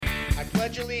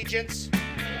pledge allegiance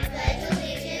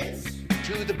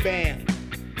to the band.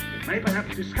 It may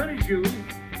perhaps discourage you,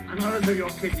 unless of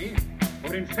your kidney,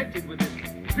 or infected with this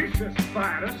vicious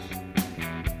virus,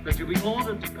 that you'll be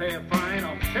ordered to pay a fine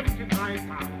of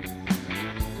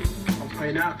 £75. I'll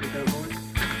pay now if you don't want.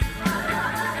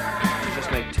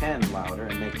 Just make 10 louder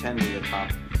and make 10 be the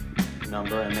top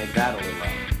number and make that a little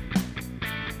louder.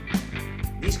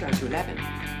 These guys are 11.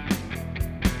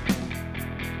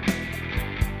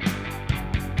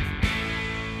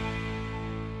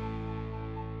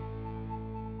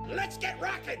 Let's get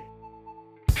rockin'!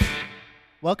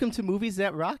 Welcome to Movies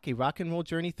That Rock, a rock and roll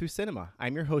journey through cinema.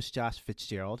 I'm your host, Josh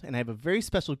Fitzgerald, and I have a very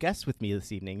special guest with me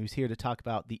this evening who's here to talk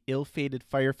about the ill-fated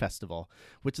Fyre Festival,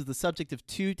 which is the subject of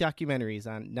two documentaries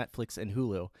on Netflix and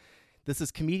Hulu. This is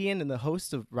comedian and the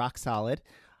host of Rock Solid.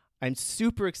 I'm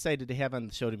super excited to have on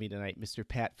the show to me tonight, Mr.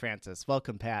 Pat Francis.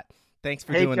 Welcome, Pat. Thanks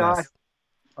for doing Josh. this.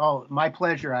 Oh, my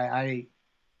pleasure. I'm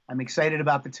excited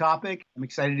about the topic. I'm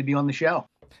excited to be on the show.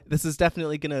 This is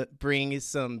definitely going to bring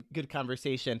some good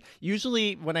conversation.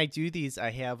 Usually when I do these,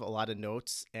 I have a lot of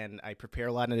notes and I prepare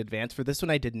a lot in advance. For this one,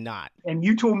 I did not. And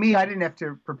you told me I didn't have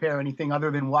to prepare anything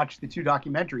other than watch the two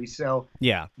documentaries. So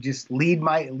yeah, just lead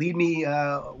me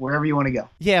wherever you want to go.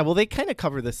 Yeah, well, they kind of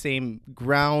cover the same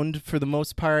ground for the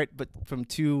most part, but from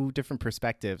two different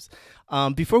perspectives.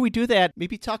 Before we do that,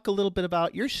 maybe talk a little bit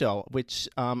about your show, which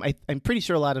I'm pretty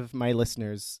sure a lot of my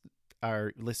listeners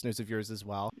are listeners of yours as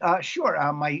well. Sure.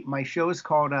 My show is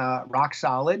called Rock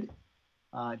Solid.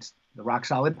 It's the Rock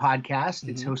Solid podcast. Mm-hmm.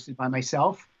 It's hosted by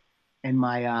myself and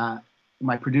my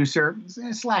producer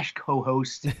 /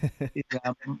 co-host is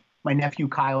my nephew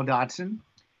Kyle Dotson.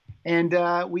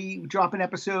 And we drop an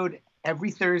episode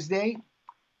every Thursday.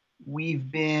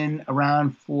 We've been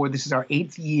around this is our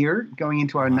 8th year, going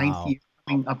into our 9th year,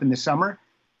 coming up in the summer.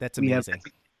 That's amazing.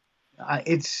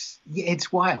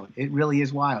 It's wild. It really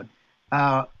is wild.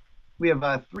 We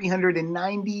have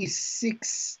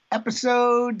 396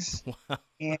 episodes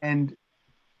and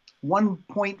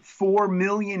 1.4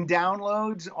 million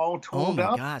downloads all totaled up.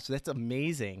 Oh my gosh, that's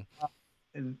amazing.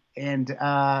 We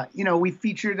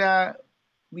featured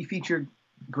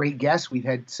great guests. We've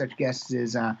had such guests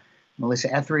as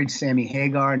Melissa Etheridge, Sammy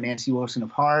Hagar, Nancy Wilson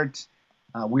of Heart,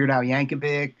 Weird Al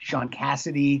Yankovic, Sean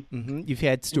Cassidy. Mm-hmm. You've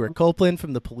had Stuart Copeland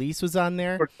from The Police was on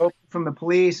there. Stuart Copeland from The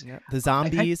Police. Yeah. The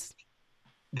Zombies.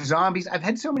 I've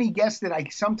had so many guests that I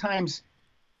sometimes,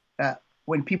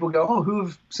 when people go, "Oh, who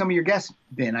have some of your guests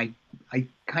been?" I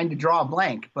kind of draw a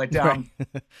blank. But right.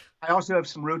 I also have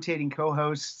some rotating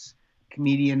co-hosts: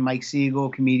 comedian Mike Siegel,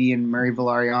 comedian Murray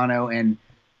Valeriano, and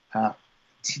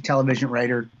television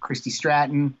writer Christy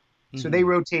Stratton. Mm-hmm. So they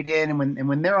rotate in, and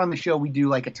when they're on the show, we do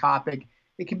like a topic.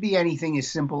 It could be anything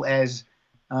as simple as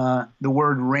the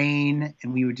word rain,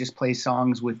 and we would just play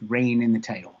songs with rain in the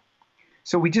title.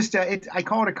 So we just, I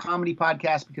call it a comedy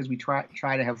podcast because we try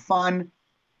to have fun,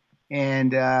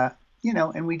 and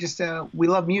and we just we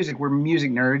love music. We're music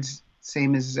nerds,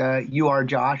 same as you are,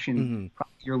 Josh, and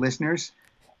probably your listeners.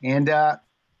 And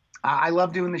I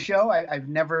love doing the show. I've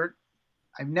never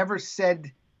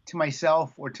said to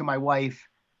myself or to my wife,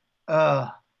 I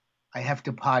have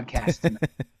to podcast tonight.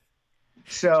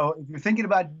 So if you're thinking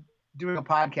about doing a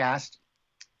podcast,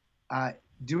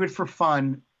 do it for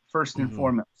fun first and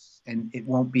foremost, and it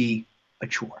won't be a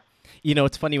chore. You know,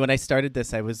 it's funny, when I started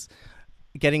this, I was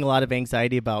getting a lot of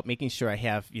anxiety about making sure I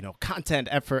have, content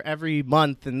for every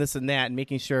month and this and that, and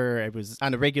making sure I was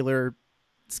on a regular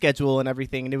schedule and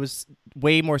everything. And it was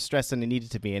way more stress than it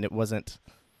needed to be, and it wasn't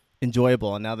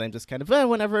enjoyable. And now that I'm just kind of,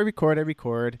 whenever I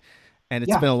record. And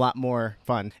it's been a lot more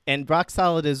fun. And Rock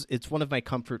Solid it's one of my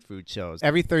comfort food shows.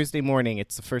 Every Thursday morning,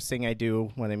 it's the first thing I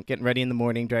do when I'm getting ready in the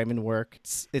morning, driving to work.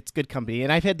 It's good company.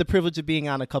 And I've had the privilege of being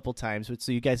on a couple times,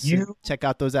 so you guys should check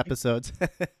out those episodes.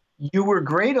 You were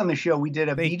great on the show. We did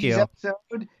a Bee Gees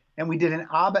episode, and we did an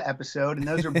ABBA episode, and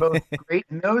those are both great.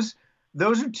 And those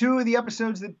are two of the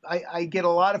episodes that I get a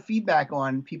lot of feedback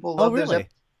on. People love those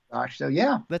episodes. Gosh, so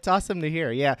yeah. That's awesome to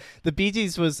hear. Yeah. The Bee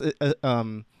Gees was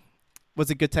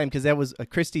a good time because that was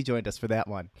Christy joined us for that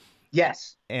one.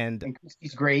 Yes. And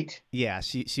Christy's great. Yeah,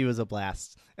 she was a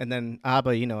blast. And then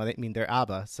ABBA, they're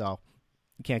ABBA, so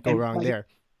you can't go wrong there.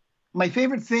 My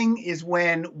favorite thing is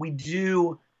when we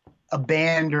do a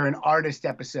band or an artist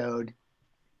episode,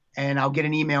 and I'll get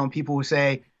an email and people will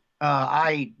say,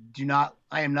 I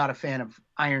am not a fan of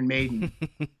Iron Maiden,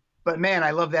 but man,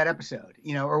 I love that episode,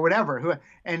 or whatever.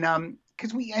 And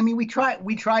because we try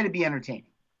to be entertaining.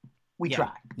 We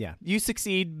try. Yeah. You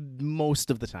succeed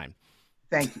most of the time.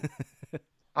 Thank you.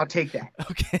 I'll take that.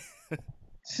 Okay.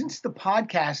 Since the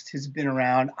podcast has been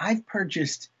around, I've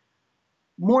purchased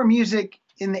more music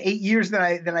in the 8 years that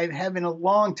I have in a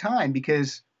long time,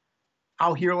 because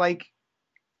I'll hear like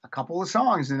a couple of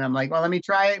songs and I'm like, well, let me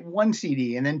try one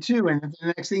CD and then two, and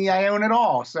the next thing I own it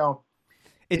all. So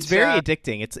it's very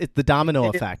addicting. It's the domino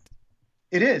effect.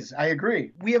 It is. I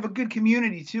agree. We have a good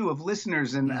community too of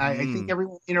listeners, and I think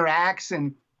everyone interacts,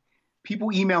 and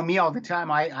people email me all the time.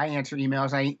 I answer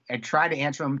emails. I try to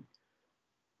answer them,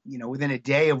 within a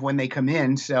day of when they come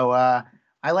in. So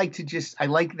I like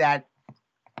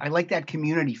that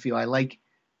community feel. I like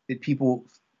that people,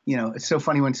 it's so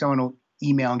funny when someone will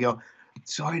email and go,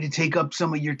 sorry to take up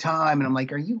some of your time. And I'm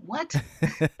like, are you what?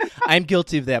 I'm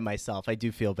guilty of that myself. I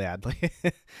do feel bad.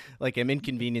 Like I'm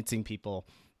inconveniencing people.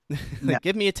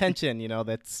 Give me attention.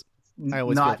 I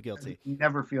always feel guilty.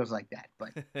 Never feels like that.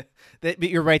 But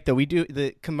you're right, though. We do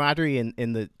the camaraderie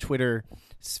in the Twitter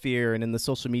sphere and in the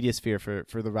social media sphere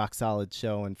for the Rock Solid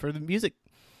show and for the music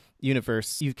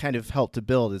universe you've kind of helped to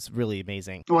build is really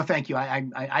amazing. Well, thank you.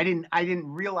 I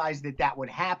didn't realize that would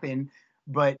happen,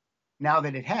 but now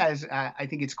that it has, I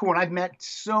think it's cool. And I've met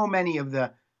so many of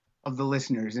the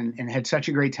listeners and had such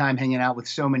a great time hanging out with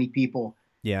so many people.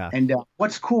 Yeah. And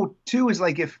what's cool too is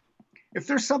like if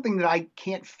there's something that I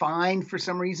can't find for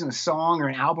some reason, a song or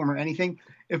an album or anything,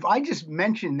 if I just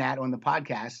mention that on the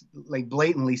podcast, like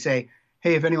blatantly say,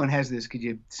 hey, if anyone has this, could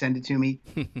you send it to me?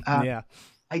 Yeah.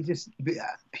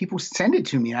 People send it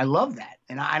to me, and I love that.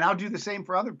 And I'll do the same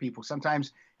for other people.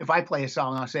 Sometimes if I play a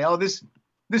song, I'll say, oh, this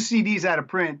CD's out of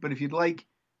print, but if you'd like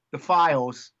the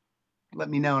files, let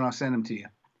me know and I'll send them to you.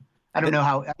 I don't know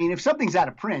how, if something's out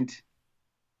of print,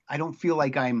 I don't feel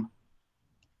like I'm,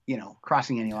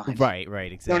 crossing any lines. Right,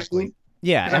 exactly.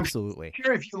 Yeah, absolutely. I'm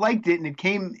sure if you liked it and it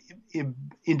came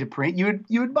into print, you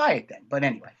would buy it then. But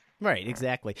anyway. Right,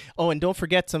 exactly. Oh, and don't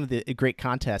forget some of the great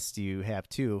contests you have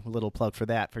too. A little plug for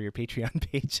that for your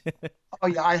Patreon page. Oh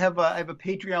yeah, I have a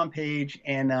Patreon page,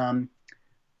 and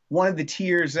one of the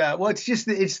tiers.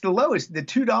 It's the lowest, the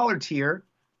 $2 tier.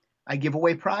 I give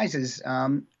away prizes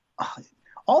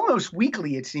almost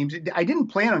weekly. It seems. I didn't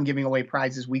plan on giving away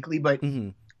prizes weekly, but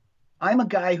I'm a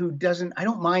guy who doesn't. I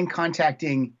don't mind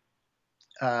contacting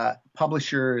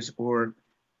publishers or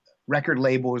record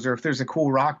labels, or if there's a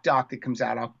cool rock doc that comes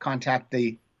out, I'll contact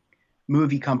the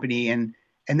movie company, and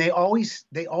they always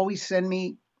send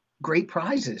me great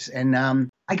prizes. And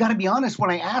I got to be honest,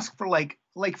 when I ask for like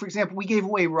for example, we gave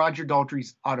away Roger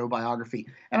Daltrey's autobiography,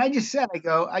 and I just said, I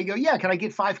go, yeah, can I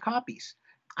get 5 copies?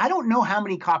 I don't know how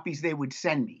many copies they would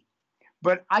send me,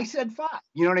 but I said 5.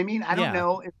 You know what I mean? I don't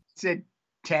know if it said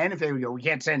 10, if they would go, we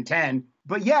can't send 10,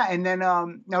 but yeah. And then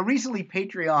now recently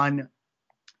Patreon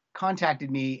contacted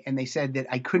me and they said that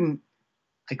I couldn't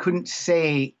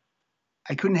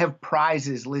have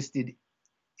prizes listed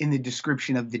in the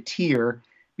description of the tier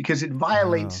because it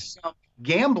violates some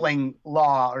gambling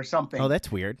law or something. Oh, that's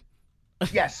weird.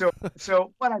 Yeah. So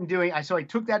what I'm doing, I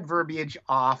took that verbiage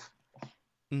off.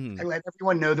 I let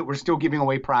everyone know that we're still giving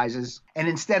away prizes. And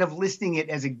instead of listing it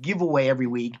as a giveaway every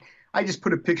week, I just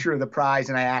put a picture of the prize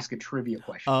and I ask a trivia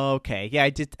question. Oh, okay. Yeah, I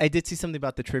did see something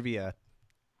about the trivia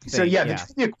thing. So yeah, the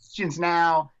trivia questions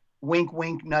now, wink,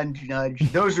 wink, nudge, nudge,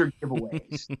 those are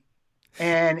giveaways.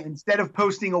 And instead of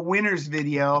posting a winner's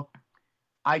video,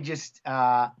 I think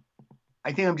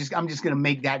I'm just going to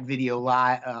make that video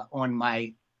live on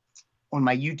my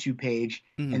YouTube page,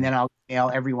 and then I'll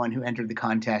email everyone who entered the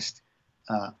contest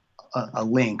a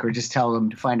link, or just tell them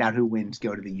to find out who wins,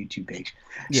 go to the YouTube page.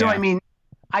 Yeah. So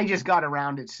I just got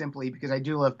around it simply because I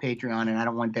do love Patreon, and I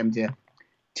don't want them to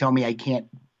tell me I can't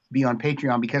be on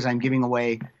Patreon because I'm giving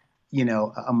away,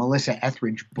 a Melissa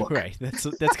Etheridge book. Right. That's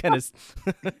kind of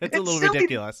that's a little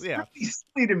ridiculous. Yeah. It's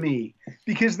silly to me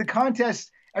because the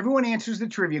contest, everyone answers the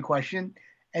trivia question,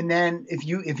 and then if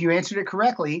you answered it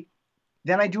correctly,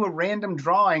 then I do a random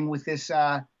drawing with this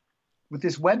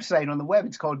website on the web.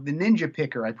 It's called the Ninja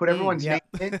Picker. I put everyone's name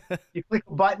in. You click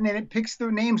a button and it picks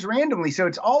their names randomly. So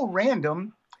it's all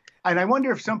random. And I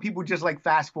wonder if some people just like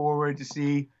fast forward to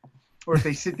see, or if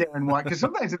they sit there and watch, because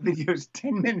sometimes the video is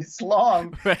 10 minutes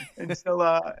long until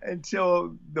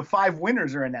the 5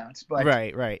 winners are announced. But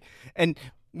right. And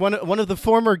one of the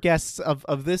former guests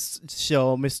of this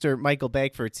show, Mr. Michael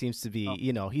Bagford, seems to be,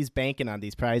 he's banking on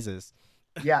these prizes.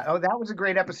 Yeah. Oh, that was a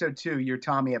great episode too. Your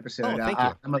Tommy episode. Oh, thank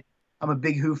you. I'm a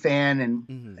big Who fan,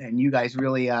 and you guys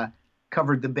really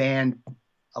covered the band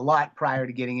a lot prior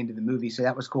to getting into the movie, so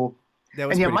that was cool. That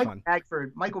was pretty fun.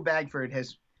 Michael Bagford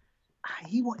has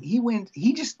he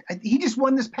just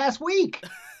won this past week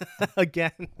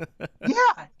again.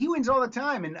 Yeah, he wins all the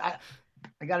time, and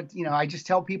I got to I just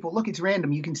tell people, look, it's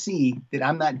random. You can see that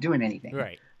I'm not doing anything.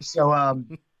 Right. So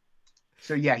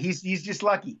yeah, he's just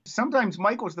lucky. Sometimes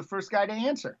Michael's the first guy to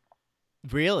answer.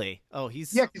 Really? Oh,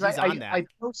 he's Yeah, because on that.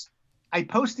 I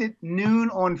post it noon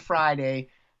on Friday,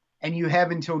 and you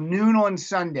have until noon on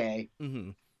Sunday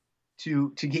Hmm.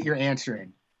 to get your answer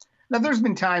in. Now, there's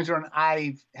been times when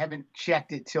I haven't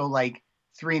checked it till like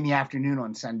 3 in the afternoon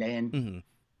on Sunday, and Hmm.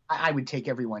 I would take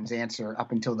everyone's answer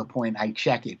up until the point I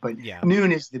check it. But Yeah.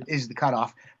 noon is the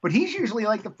cutoff. But he's usually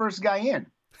like the first guy in,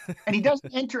 and he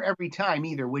doesn't enter every time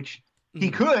either, which he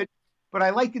Mhm. could. But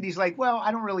I like that he's like, well,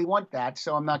 I don't really want that,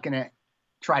 so I'm not going to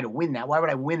try to win that. Why would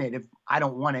I win it if I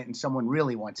don't want it and someone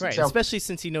really wants it? Right, So, especially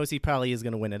since he knows he probably is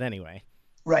going to win it anyway.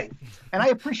 right. And I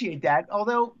appreciate that,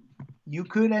 although you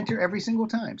could enter every single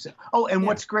time. So, oh, and Yeah.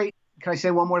 what's great, can I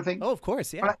say one more thing? Oh, of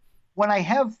course, When yeah. I, when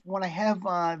I have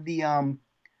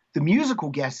the musical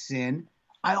guests in,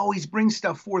 I always bring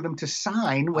stuff for them to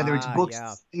sign, whether it's books,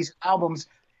 Yeah. these albums,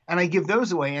 and I give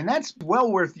those away. And that's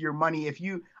well worth your money.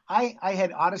 I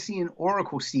had Odyssey and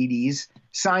Oracle CDs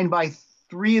signed by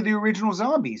 3 of the original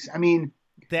Zombies. I mean,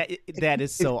 That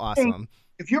is so if awesome.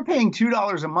 if you're paying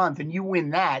 $2 a month and you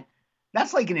win that,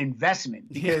 that's like an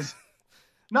investment because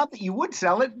not that you would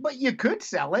sell it, but you could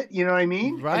sell it. You know what I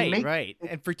mean? Right, right.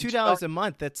 And for $2 a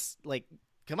month, that's like,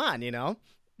 come on, you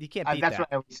can't beat that's that. what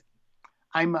I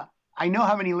always. I know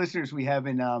how many listeners we have,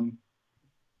 and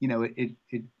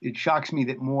it shocks me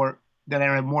that I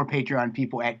don't have more Patreon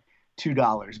people at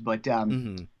 $2, but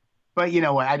Hmm. but you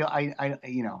know what, I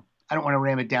don't want to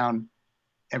ram it down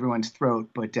everyone's throat,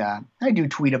 but I do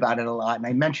tweet about it a lot, and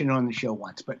I mentioned it on the show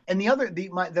once. But and my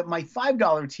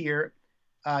 $5 tier,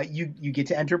 you get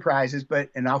to enter prizes,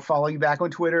 and I'll follow you back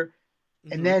on Twitter.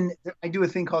 And then I do a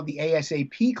thing called the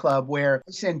ASAP Club where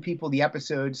I send people the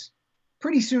episodes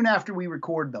pretty soon after we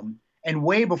record them and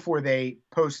way before they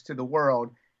post to the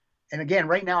world. And again,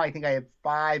 right now, I think I have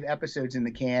 5 episodes in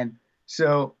the can.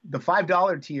 So the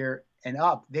 $5 tier and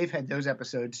up, they've had those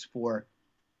episodes for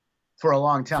a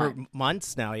long time. For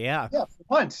months now, yeah. Yeah,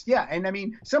 for months. Yeah. And I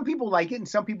mean, some people like it and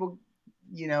some people,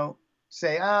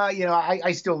 say,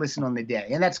 I still listen on the day,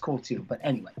 and that's cool too. But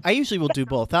anyway, I usually will do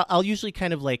both. I'll usually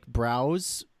kind of like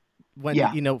browse when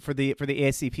for the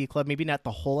ASCP Club, maybe not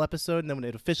the whole episode, and then when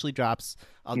it officially drops,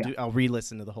 I'll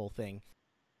re-listen to the whole thing.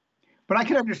 But I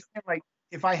can understand, like,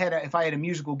 if I had a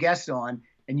musical guest on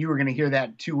and you were going to hear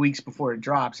that 2 weeks before it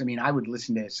drops, I mean, I would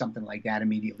listen to something like that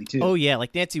immediately too. Oh yeah,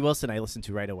 like Nancy Wilson, I listened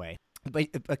to right away. But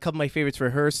a couple of my favorites were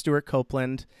her, Stuart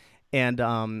Copeland,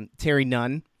 and Terry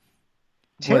Nunn.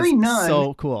 Terry Nunn,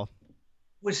 so cool.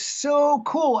 Was so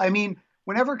cool. I mean,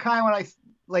 whenever Kyle and I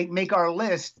like make our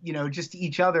list, just to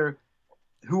each other,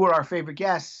 who are our favorite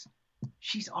guests,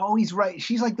 she's always right.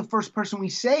 She's like the first person we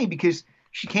say because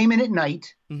she came in at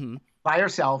night by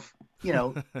herself.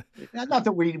 Not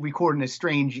that we record in a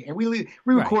strange, and we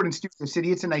record in Studio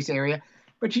City. It's a nice area,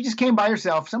 but she just came by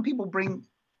herself. Some people bring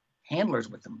handlers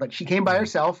with them, but she came by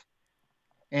herself,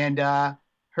 and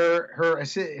her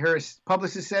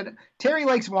publicist said, Terry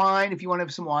likes wine if you want to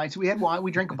have some wine. So we had wine.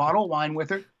 We drank a bottle of wine with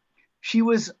her. She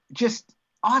was just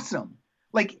awesome.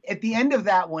 Like at the end of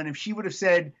that one, if she would have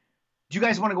said, do you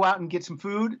guys want to go out and get some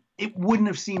food? It wouldn't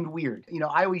have seemed weird.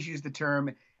 I always use the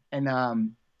term, and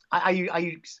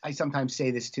I sometimes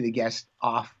say this to the guest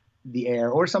off the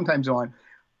air or sometimes on,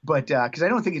 but because I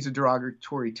don't think it's a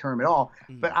derogatory term at all.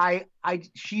 But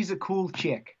she's a cool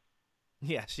chick.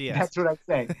 Yeah, she is. That's what I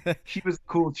say. She was a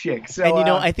cool chick. So, and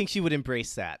I think she would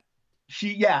embrace that.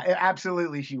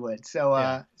 Absolutely she would.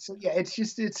 So,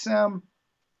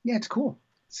 it's cool.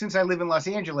 Since I live in Los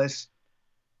Angeles,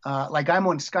 like I'm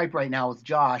on Skype right now with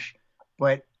Josh,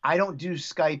 but I don't do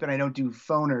Skype and I don't do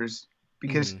phoners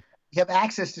because you have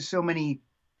access to so many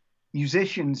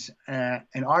musicians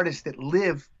and artists that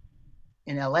live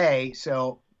in LA.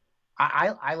 So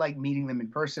I like meeting them in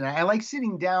person. I like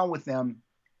sitting down with them.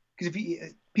 Because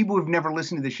people who've never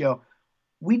listened to the show,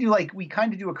 we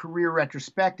kind of do a career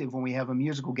retrospective when we have a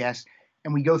musical guest,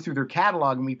 and we go through their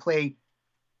catalog and we play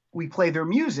their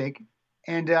music,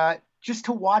 and just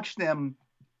to watch them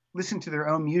listen to their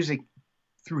own music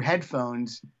through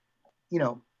headphones, they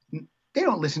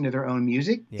don't listen to their own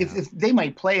music. Yeah. If they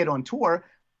might play it on tour,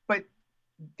 but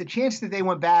the chance that they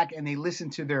went back and they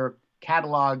listened to their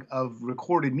catalog of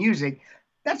recorded music,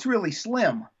 that's really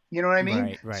slim. You know what I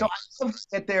mean? Right. So I love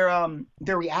at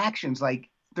their reactions, like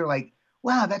they're like,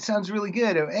 "Wow, that sounds really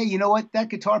good," or "Hey, you know what? That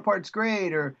guitar part's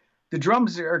great," or "The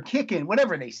drums are kicking,"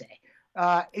 whatever they say.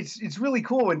 It's really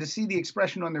cool, and to see the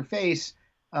expression on their face,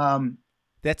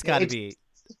 that's got to be.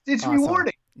 It's awesome.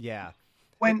 Rewarding. Yeah.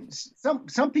 When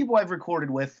some people I've recorded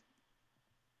with,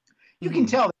 you can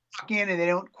tell they walk in and they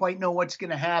don't quite know what's going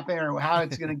to happen or how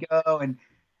it's going to go,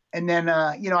 and then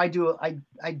I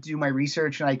do my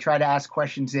research and I try to ask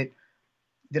questions that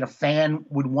that a fan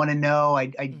would want to know. I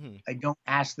Mm-hmm. I don't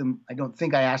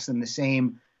think I asked them the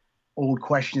same old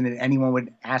question that anyone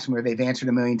would ask me or they've answered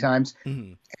a million times.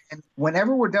 Mm-hmm. And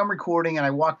whenever we're done recording and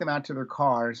I walk them out to their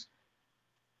cars,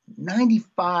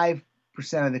 95%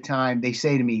 of the time they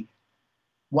say to me,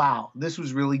 wow, this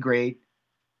was really great.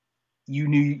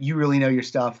 You really know your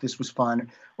stuff. This was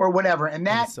fun or whatever. And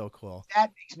That that is so cool.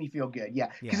 that makes me feel good. Yeah.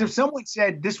 Because Yeah. if someone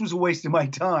said this was a waste of my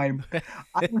time,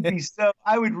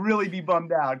 I would really be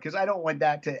bummed out because I don't want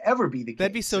that to ever be the case.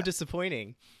 That'd be so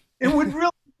disappointing. It would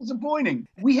really be disappointing.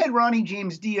 We had Ronnie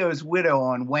James Dio's widow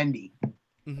on, Wendy,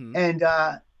 Mm-hmm.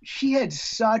 and she had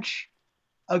such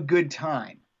a good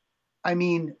time. I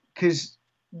mean, because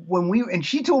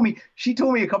she told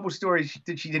me a couple stories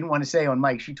that she didn't want to say on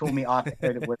mic. She told me off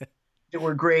air that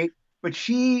were great, but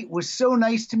she was so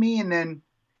nice to me. And then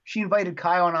she invited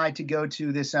Kyle and I to go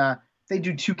to this. They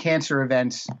do 2 cancer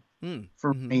events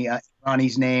for Mm-hmm. me,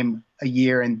 Ronnie's name a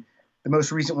year, and the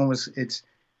most recent one was it's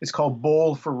called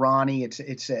Bowl for Ronnie.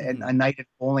 It's a night at a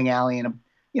bowling alley, and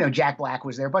Jack Black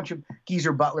was there, a bunch of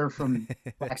Geezer Butler from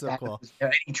Black That's so Sabbath cool. was there,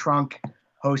 Eddie Trunk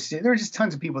hosted. There were just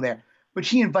tons of people there. But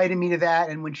she invited me to that,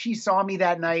 and when she saw me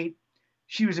that night,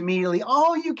 she was immediately,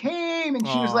 "Oh, you came!" And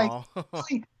she was like, Aw.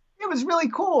 "It was really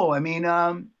cool." I mean,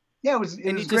 yeah, it was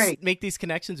and was you great. just make these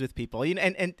connections with people.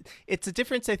 And it's a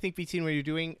difference, I think, between when you're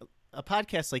doing a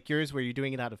podcast like yours, where you're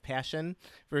doing it out of passion,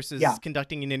 versus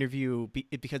conducting an interview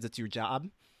because it's your job.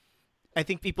 I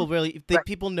think people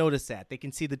people notice that. They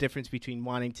can see the difference between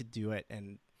wanting to do it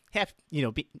and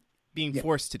being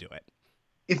forced to do it.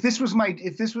 If this was like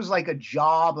a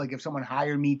job, like if someone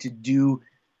hired me to do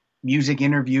music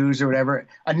interviews or whatever,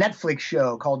 a Netflix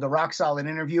show called The Rock Solid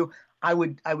Interview, I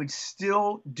would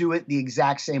still do it the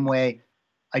exact same way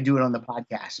I do it on the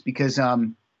podcast, because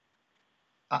I'm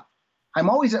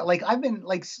always like I've been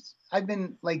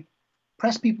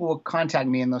press people will contact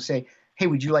me and they'll say, "Hey,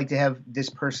 would you like to have this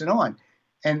person on?"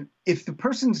 And if the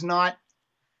person's not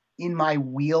in my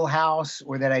wheelhouse,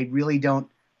 or that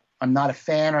I'm not a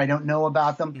fan, or I don't know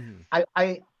about them,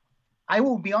 I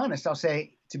will be honest. I'll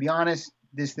say, to be honest,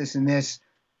 this, and this.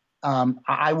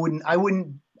 I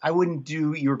wouldn't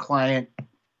do your client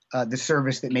the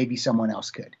service that maybe someone else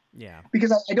could. Yeah.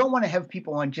 Because I don't want to have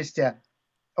people on just to,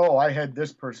 oh, I had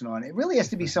this person on. It really has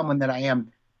to be someone that I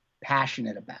am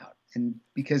passionate about, and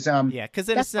because because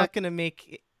then it's not going to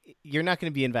make. You're not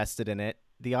going to be invested in it.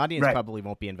 The audience probably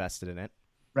won't be invested in it.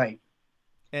 Right.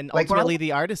 And Like ultimately,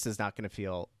 the artist is not going to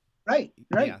feel. Right.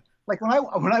 Yeah. Like when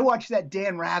I watched that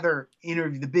Dan Rather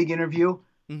interview, the big interview,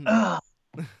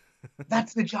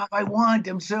 that's the job I want.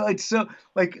 It's so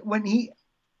like when he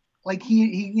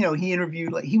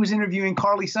interviewed, like he was interviewing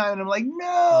Carly Simon. I'm like,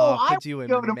 no, could you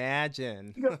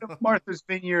imagine? Go to Martha's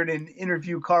Vineyard and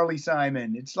interview Carly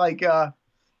Simon. It's like, that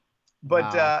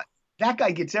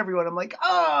guy gets everyone. I'm like,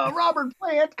 Robert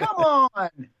Plant, come on.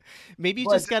 Maybe you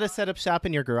just got to set up shop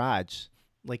in your garage.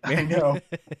 Like I know.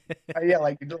 Yeah,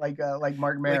 like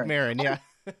Mark Maron. Like Maron, yeah.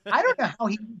 I don't know how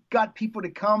he got people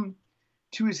to come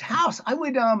to his house. I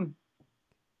would That's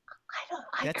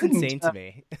couldn't, insane to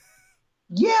me.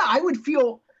 Yeah, I would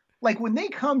feel like when they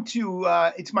come to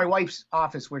it's my wife's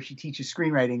office where she teaches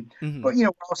screenwriting. Mm-hmm. But we're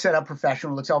all set up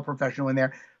professional. It's all professional in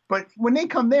there. But when they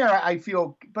come there, I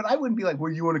feel. But I wouldn't be like,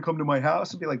 "Well, you want to come to my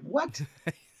house?" I'd be like, "What?"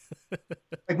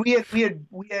 Like we had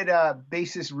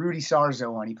bassist Rudy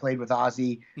Sarzo on. He played with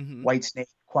Ozzy, Whitesnake,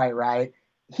 Quiet Riot.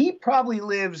 He probably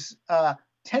lives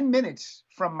 10 minutes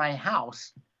from my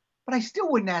house, but I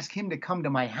still wouldn't ask him to come to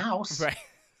my house. Right.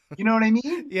 You know what I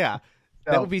mean? Yeah.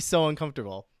 So, that would be so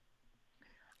uncomfortable.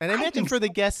 And I imagine think for the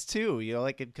guests too,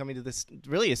 like coming to this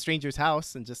really a stranger's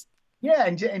house and just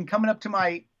and coming up to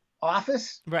my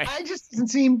office. Right. I just doesn't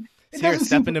seem. It here, doesn't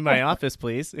step seem into my office,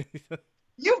 please.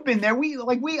 You've been there.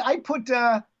 I put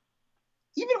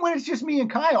even when it's just me and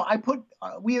Kyle, I put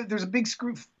there's a big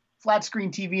flat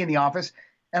screen TV in the office,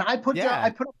 and I put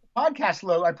up the podcast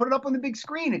logo. I put it up on the big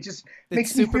screen. It just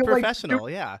makes me super feel professional.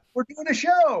 Like we're doing a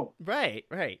show. Right.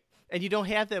 And you don't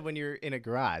have that when you're in a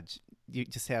garage. You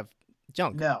just have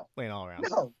junk laying all around.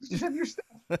 No, you just have your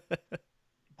stuff.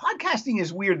 Podcasting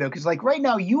is weird though, because like right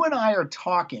now, you and I are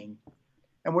talking,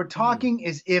 and we're talking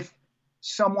as if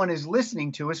someone is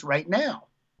listening to us right now.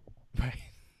 Right.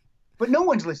 But no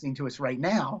one's listening to us right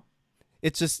now.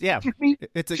 It's just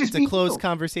it's a closed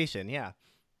conversation. Yeah.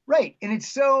 Right. And it's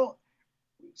so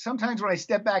sometimes when I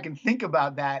step back and think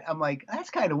about that, I'm like, that's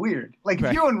kind of weird. Like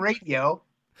if you're on radio,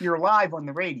 you're live on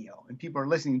the radio and people are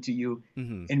listening to you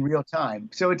in real time.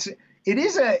 So it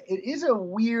is a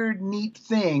weird, neat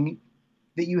thing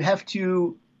that you have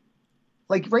to,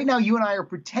 like right now, you and I are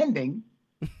pretending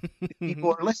that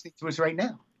people are listening to us right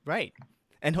now. Right.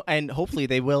 and hopefully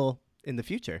they will in the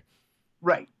future.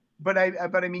 Right. But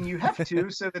I mean, you have to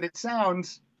so that it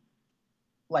sounds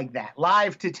like that,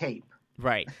 live to tape.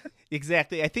 Right.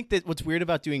 Exactly. I think that what's weird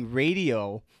about doing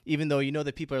radio, even though you know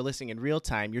that people are listening in real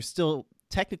time, you're still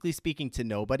technically speaking to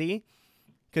nobody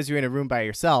because you're in a room by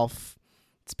yourself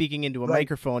speaking into a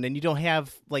microphone, and you don't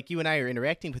have, like, you and I are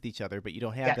interacting with each other, but you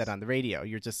don't have that on the radio.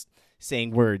 You're just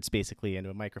saying words basically into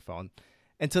a microphone.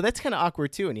 And so that's kind of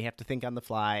awkward too, and you have to think on the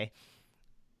fly.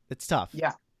 It's tough.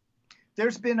 Yeah.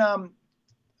 There's been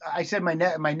I said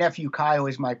my nephew Kyle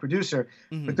is my producer,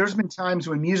 but there's been times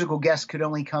when musical guests could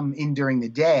only come in during the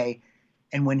day,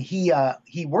 and when he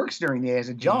works during the day as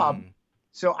a job,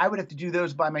 so I would have to do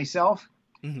those by myself.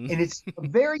 And it's a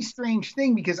very strange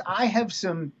thing because I have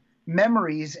some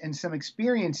memories and some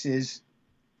experiences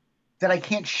that I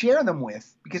can't share them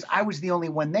with because I was the only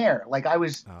one there. Like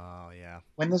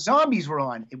when the Zombies were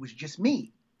on, it was just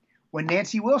me. When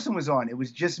Nancy Wilson was on, it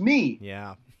was just me.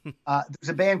 Yeah. There's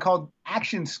a band called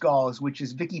Action Skulls, which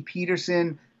is Vicky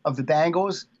Peterson of the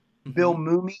Bangles, Bill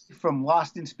Mooney from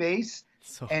Lost in Space,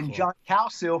 and cool. John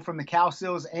Cowsill from the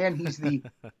Cowsills, and he's the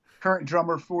current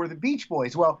drummer for the Beach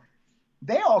Boys. Well,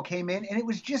 they all came in, and it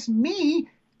was just me,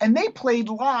 and they played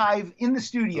live in the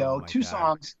studio two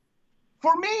songs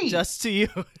for me. Just to you.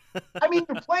 I mean,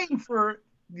 they're playing for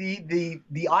the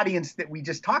audience that we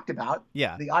just talked about.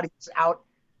 Yeah. The audience out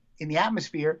in the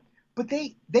atmosphere. But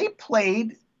they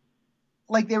played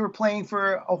like they were playing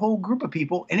for a whole group of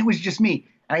people, and it was just me.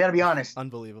 And I got to be honest.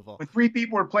 Unbelievable. When three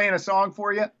people are playing a song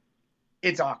for you,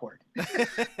 it's awkward.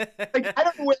 Like, I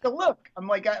don't know where to look. I'm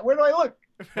like, where do I look?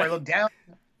 Do I look down?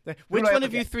 Which one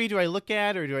of you three do I look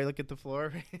at, or do I look at the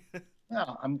floor?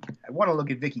 No, I want to look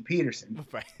at Vicky Peterson.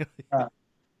 Right.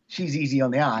 She's easy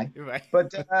on the eye. Right.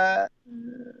 But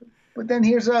then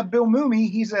here's Bill Mooney.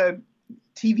 He's a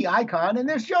TV icon, and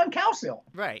there's John Cowsill.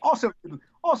 Right.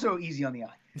 Also easy on the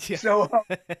eye. Yeah. So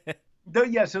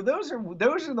so those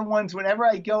are the ones whenever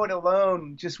I go it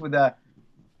alone, just with a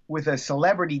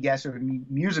celebrity guest or a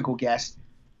musical guest,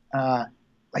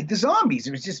 like the Zombies.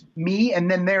 It was just me and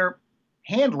then their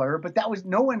handler, but that was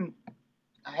no one.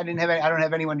 I don't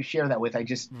have anyone to share that with. I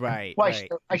just I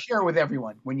share with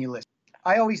everyone when you listen.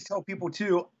 I always tell people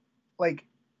too, like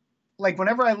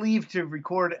whenever I leave to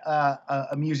record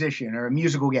a musician or a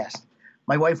musical guest,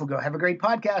 my wife will go, "Have a great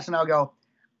podcast," and I'll go,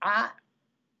 I'll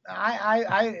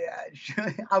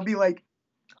be like,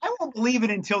 I won't believe it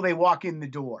until they walk in the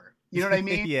door. You know what I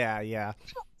mean? Yeah.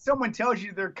 Someone tells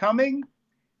you they're coming,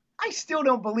 I still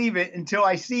don't believe it until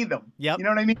I see them. Yep. You know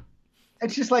what I mean?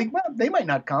 It's just like, well, they might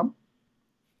not come.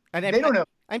 And they don't know.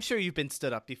 I'm sure you've been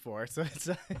stood up before, so it's.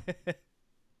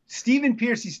 Stephen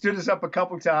Piercy stood us up a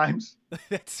couple times.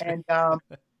 That's and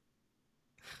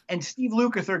and Steve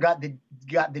Lukather got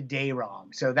the day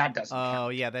wrong, so that doesn't. Oh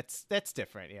count. yeah, that's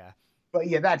different. Yeah. But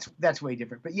yeah, that's way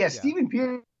different. But yeah, Stephen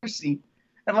Piercy,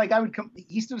 and like I would come,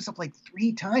 he stood us up like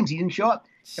 3 times. He didn't show up,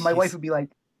 and my wife would be like,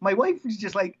 my wife was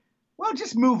just like, well,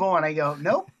 just move on. I go,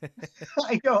 nope.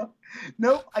 I go,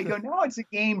 nope. I go, now it's a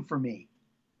game for me.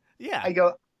 Yeah. I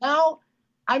go, now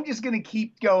I'm just gonna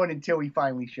keep going until he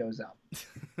finally shows up.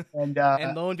 And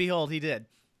lo and behold, he did.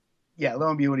 Yeah, lo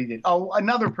and behold, he did. Oh,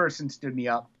 another person stood me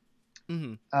up.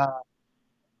 Mm-hmm.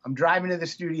 I'm driving to the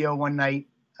studio one night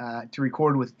to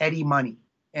record with Eddie Money,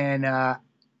 and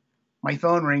my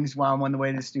phone rings while I'm on the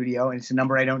way to the studio, and it's a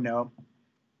number I don't know,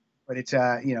 but it's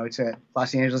a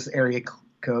Los Angeles area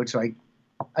code, so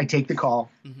I take the call,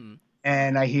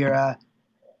 and I hear,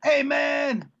 "Hey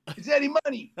man, it's Eddie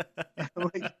Money." I'm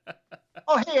like,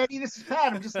 "Oh hey Eddie, this is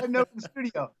Pat. I'm just heading over to the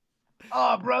studio."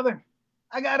 "Oh brother,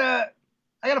 I got a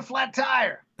flat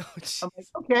tire." I'm like,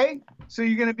 "Okay, so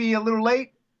you're gonna be a little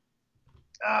late?"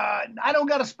 "I don't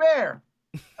got a spare."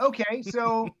 "Okay,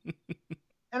 so,"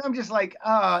 and I'm just like,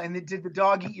 and did the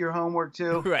dog eat your homework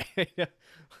too? Right.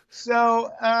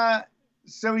 So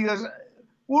he goes,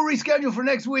 "We'll reschedule for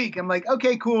next week." I'm like,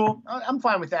 "Okay, cool. I'm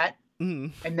fine with that."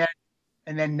 And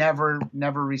then never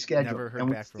rescheduled. Never heard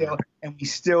back from him. And we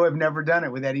still have never done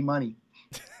it with Eddie Money.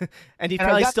 And he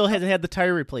probably still hasn't had the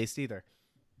tire replaced either.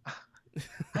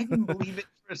 I didn't believe it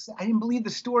for a second. I didn't believe the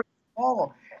story at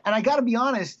all. And I got to be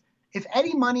honest, if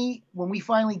Eddie Money, when we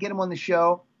finally get him on the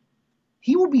show,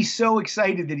 he will be so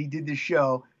excited that he did this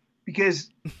show because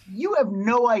you have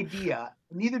no idea,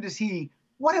 neither does he,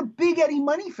 what a big Eddie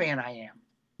Money fan I am.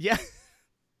 Yeah.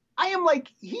 I am like,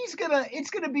 it's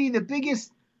going to be the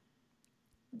biggest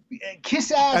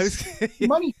kiss-ass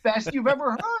money fest you've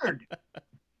ever heard.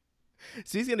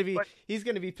 So he's gonna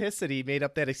be pissed that he made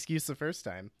up that excuse the first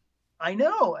time. I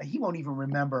know he won't even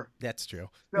remember. That's true.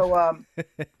 So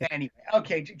anyway,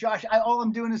 okay, Josh. All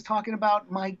I'm doing is talking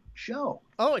about my show.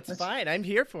 Oh, it's fine. I'm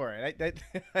here for it.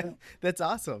 That's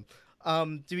awesome.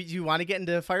 Do you want to get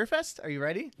into Firefest? Are you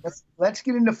ready? Let's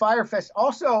get into Firefest.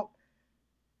 Also,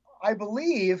 I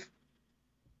believe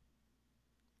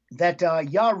that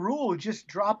Ya Rule just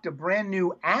dropped a brand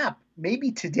new app,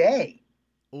 maybe today.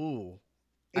 Ooh,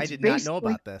 I did not know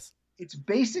about this. It's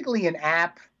basically an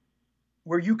app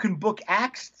where you can book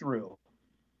acts through.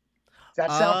 Does that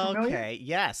sound familiar? Okay,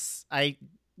 yes. I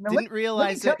didn't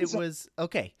realize that it was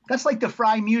okay. That's like the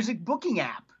Fry Music booking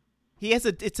app. It's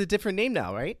a different name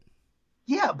now, right?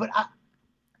 Yeah, but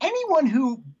anyone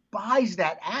who buys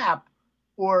that app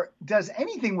or does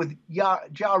anything with Ja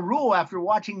Rule after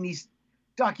watching these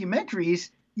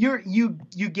documentaries,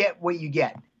 you get what you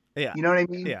get. Yeah. You know what I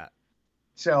mean? Yeah.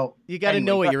 So you got to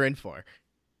know what you're in for.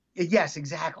 Yes,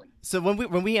 exactly. So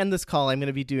when we end this call, I'm going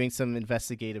to be doing some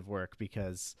investigative work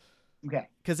because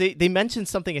they mentioned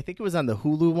something. I think it was on the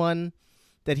Hulu one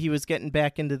that he was getting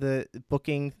back into the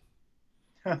booking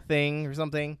thing or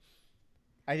something.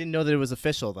 I didn't know that it was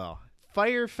official though.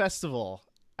 Fyre Festival.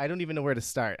 I don't even know where to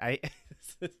start.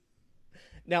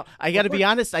 Now I got to be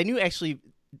honest. I knew actually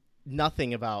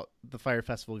nothing about the Fyre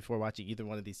Festival before watching either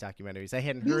one of these documentaries. I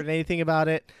hadn't heard anything about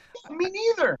it. Me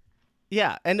neither.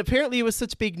 Yeah, and apparently it was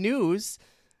such big news,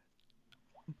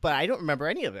 but I don't remember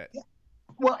any of it. Yeah.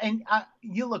 Well, and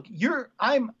you look,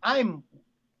 I'm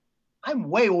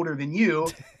way older than you,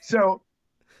 so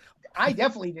I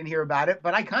definitely didn't hear about it.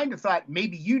 But I kind of thought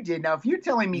maybe you did. Now, if you're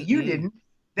telling me you didn't,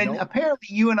 then apparently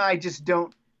you and I just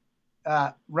don't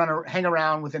hang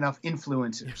around with enough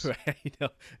influencers. Right. No,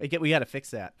 we got to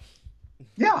fix that.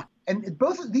 Yeah, and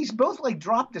these both like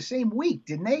dropped the same week,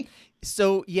 didn't they?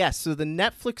 So yes, so the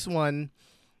Netflix one,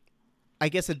 I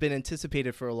guess, had been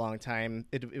anticipated for a long time.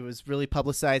 It was really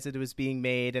publicized that it was being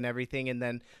made and everything, and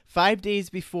then 5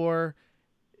 days before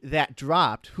that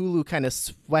dropped, Hulu kind of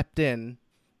swept in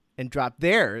and dropped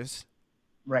theirs,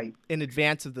 right, in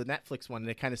advance of the Netflix one,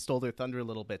 and it kind of stole their thunder a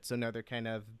little bit. So now they're kind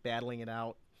of battling it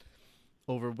out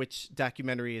over which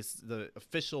documentary is the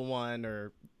official one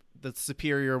or the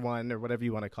superior one or whatever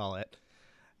you want to call it.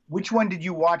 Which one did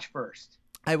you watch first?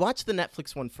 I watched the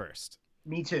Netflix one first.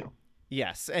 Me too.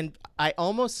 Yes, and I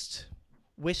almost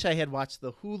wish I had watched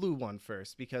the Hulu one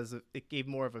first because it gave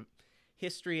more of a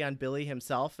history on Billy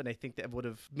himself, and I think that would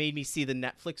have made me see the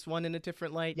Netflix one in a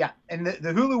different light. Yeah, and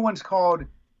the Hulu one's called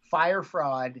Fyre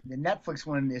Fraud. The Netflix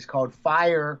one is called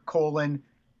Fyre: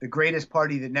 The Greatest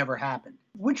Party That Never Happened.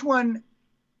 Which one?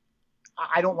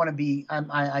 I don't want to be.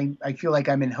 I feel like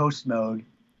I'm in host mode.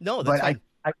 No, that's fine.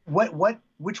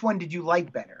 Which one did you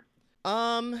like better?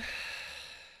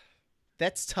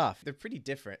 That's tough. They're pretty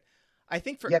different. I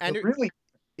think for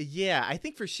I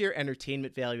think for sheer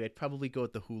entertainment value, I'd probably go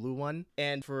with the Hulu one,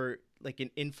 and for like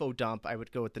an info dump, I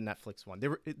would go with the Netflix one.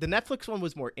 The Netflix one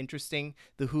was more interesting.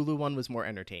 The Hulu one was more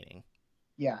entertaining.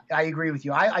 Yeah, I agree with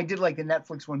you. I did like the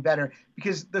Netflix one better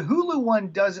because the Hulu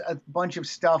one does a bunch of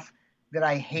stuff that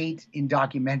I hate in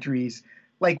documentaries,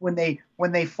 like when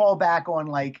they fall back on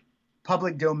like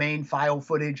public domain file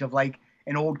footage of like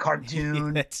an old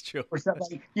cartoon. That's true. Or something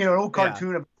like, an old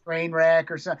cartoon of a train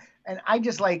wreck or something. And I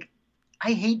just I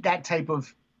hate that type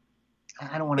of,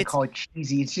 I don't want to call it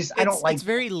cheesy. It's just, I don't like. It's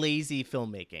very lazy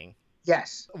filmmaking.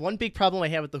 Yes. One big problem I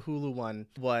had with the Hulu one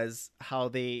was how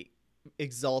they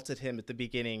exalted him at the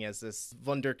beginning as this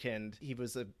wunderkind. He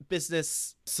was a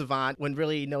business savant when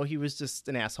really, no, he was just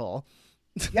an asshole.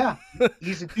 Yeah,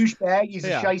 he's a douchebag. He's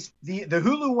a shice. The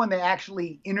Hulu one, they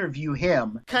actually interview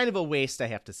him. Kind of a waste, I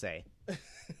have to say.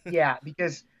 Yeah,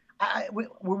 because were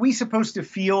we supposed to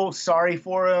feel sorry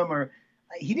for him, or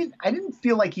I didn't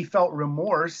feel like he felt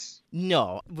remorse.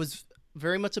 No, it was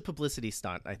very much a publicity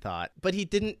stunt, I thought. But he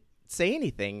didn't say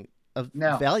anything of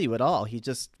value at all. He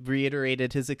just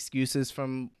reiterated his excuses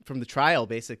from the trial,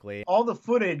 basically. All the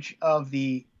footage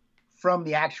from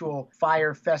the actual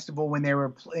Fyre Festival when they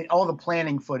were all the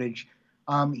planning footage,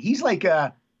 he's like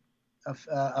a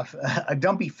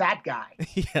dumpy fat guy.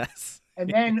 Yes. And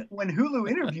then when Hulu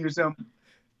interviews him,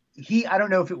 I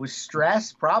don't know if it was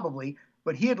stress, probably,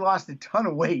 but he had lost a ton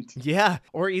of weight. Yeah,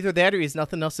 or either that or he has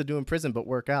nothing else to do in prison but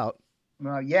work out.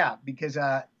 Yeah, because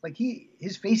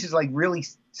his face is like really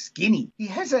skinny. He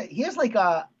has like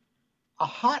a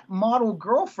hot model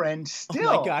girlfriend still.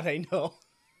 Oh my God, I know.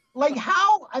 Like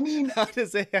how? I mean, how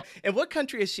does it? And what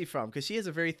country is she from? Because she has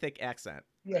a very thick accent.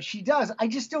 Yeah, she does. I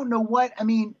just don't know what. I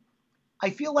mean, I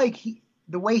feel like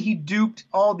the way he duped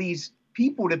all these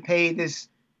people to pay this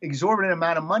exorbitant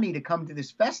amount of money to come to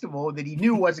this festival that he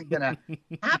knew wasn't going to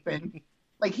happen.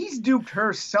 Like he's duped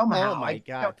her somehow. Oh my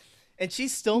God. And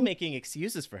she's still making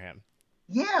excuses for him.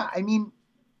 Yeah, I mean,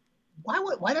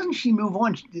 why doesn't she move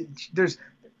on? There's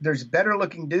better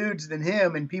looking dudes than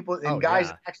him, and guys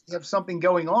that actually have something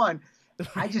going on.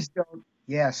 I just don't.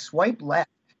 Yeah, swipe left.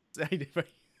 But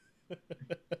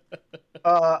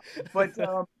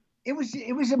it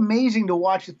was amazing to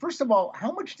watch. First of all,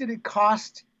 how much did it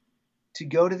cost to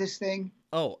go to this thing?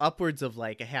 Oh, upwards of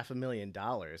like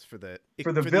 $500,000 for the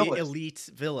villas. The elite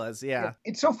villas. Yeah.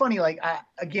 It's so funny. Like,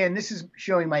 again, this is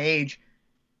showing my age.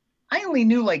 I only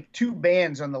knew like 2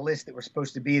 bands on the list that were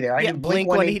supposed to be there. I knew Blink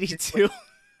 182.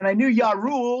 And I knew Ja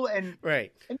Rule and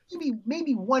right. And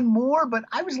maybe one more, but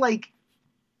I was like,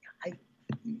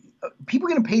 people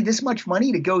are going to pay this much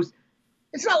money to go.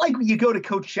 It's not like you go to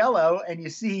Coachella and you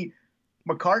see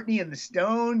McCartney and the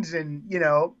Stones and,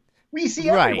 we see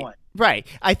everyone. Right.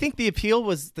 I think the appeal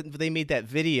was that they made that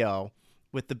video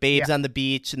with the babes on the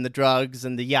beach and the drugs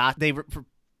and the yacht. They were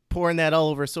pouring that all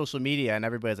over social media, and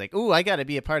everybody's like, "Ooh, I got to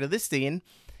be a part of this scene."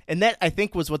 And that, I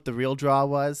think, was what the real draw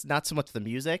was, not so much the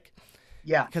music.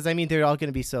 Yeah. Because, I mean, they're all going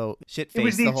to be so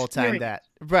shit-faced the whole time that...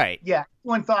 Right. Yeah.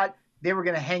 Everyone thought they were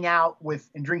going to hang out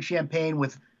and drink champagne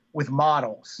with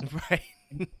models. Right.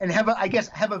 And have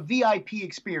a VIP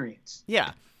experience.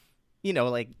 Yeah.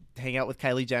 Like hang out with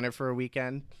Kylie Jenner for a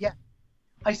weekend. Yeah.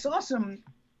 I saw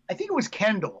I think it was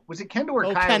Kendall. Was it Kendall or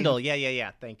Kylie? Oh, Kendall.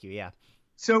 Yeah. Thank you. Yeah.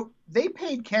 So they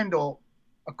paid Kendall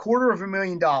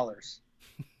 $250,000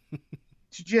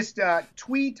 to just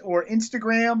tweet or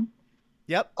Instagram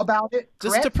about it.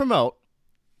 Just to promote.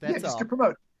 That's just all. To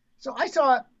promote. So I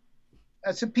saw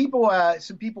some people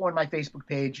on my Facebook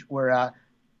page were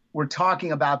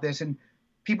talking about this, and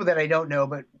people that I don't know,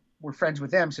 but we're friends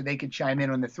with them, so they could chime in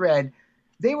on the thread.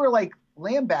 They were like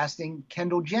lambasting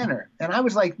Kendall Jenner. And I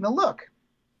was like, now look,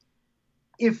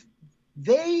 if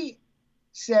they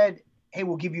said, hey,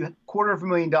 we'll give you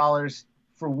 $250,000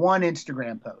 for one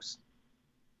Instagram post,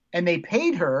 and they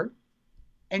paid her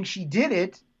and she did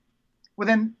it, well,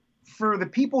 then for the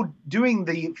people doing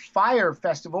the Fyre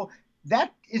festival,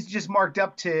 that is just marked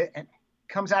up to and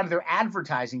comes out of their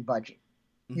advertising budget.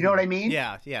 You know what I mean?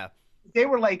 Yeah. They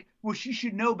were like, well, she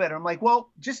should know better. I'm like,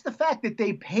 well, just the fact that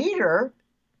they paid her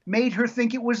made her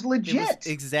think it was legit.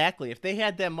 Exactly. If they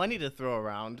had that money to throw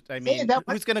around, I mean,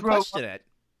 who's going to question it?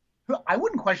 I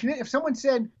wouldn't question it. If someone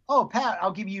said, oh, Pat,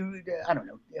 I'll give you, I don't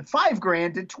know,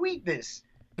 $5,000 to tweet this.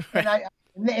 Right.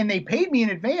 And they paid me in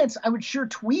advance, I would sure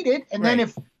tweet it. And then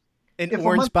if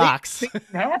orange box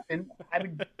didn't happen, I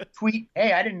would tweet,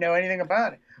 hey, I didn't know anything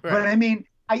about it. Right. But I mean,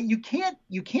 you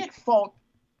can't fault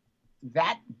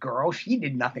that girl. She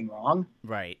did nothing wrong.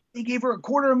 Right. They gave her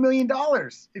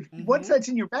 $250,000. If once that's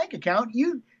in your bank account,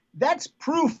 that's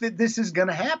proof that this is going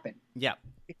to happen. Yeah.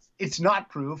 It's not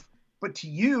proof, but to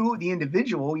you, the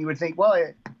individual, you would think, well,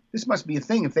 this must be a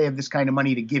thing if they have this kind of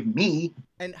money to give me.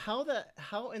 And how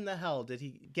in the hell did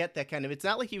he get that kind of? It's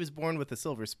not like he was born with a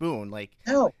silver spoon. Like,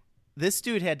 no, this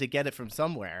dude had to get it from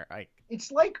somewhere.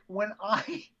 It's like when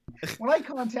I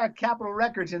contact Capitol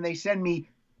Records and they send me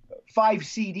 5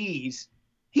 CDs,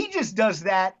 he just does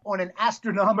that on an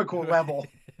astronomical level.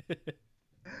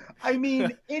 I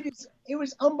mean, it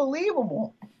was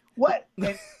unbelievable. What?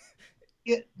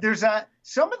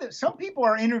 Some people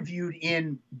are interviewed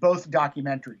in both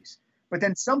documentaries, but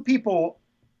then some people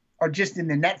are just in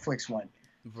the Netflix one.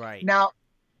 Right. Now,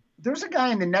 there's a guy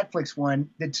in the Netflix one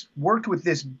that's worked with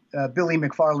this Billy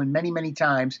McFarland many, many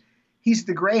times. He's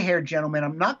the gray-haired gentleman.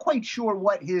 I'm not quite sure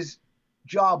what his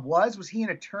job was. Was he an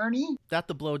attorney? Not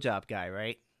the blowjob guy,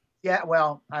 right? Yeah,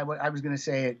 well, I was going to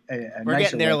say it. We're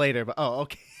getting there later, but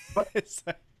okay. But, is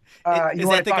that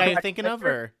the guy you're thinking of,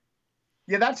 or?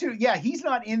 Yeah, that's who. Yeah, he's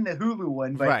not in the Hulu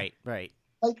one, but right.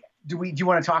 Like, do you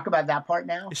want to talk about that part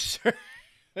now? Sure.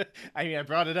 I mean, I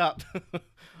brought it up.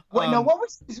 Now, what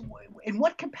was in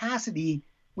what capacity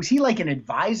was he? Like an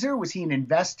advisor? Was he an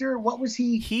investor? What was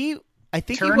he? I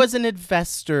think he was an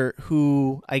investor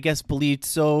who, I guess, believed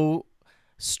so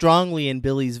strongly in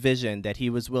Billy's vision that he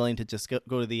was willing to just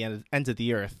go to the ends of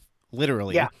the earth,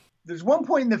 literally. Yeah. There's one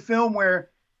point in the film where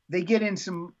they get in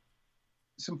some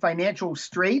financial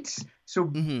straits. So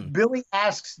Billy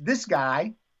asks this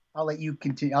guy, I'll let you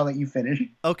continue. I'll let you finish.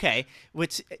 Okay.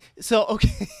 So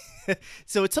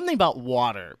it's something about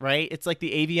water, right? It's like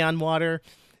the Avion water.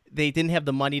 They didn't have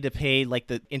the money to pay like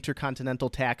the intercontinental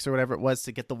tax or whatever it was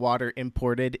to get the water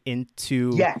imported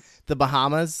into the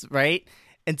Bahamas, right?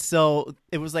 And so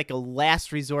it was like a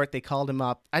last resort. They called him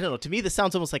up. I don't know. To me, this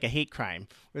sounds almost like a hate crime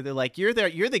where they're like, you're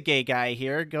the gay guy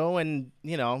here. Go and,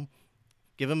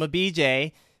 give him a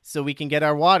BJ so we can get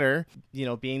our water.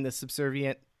 Being the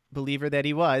subservient believer that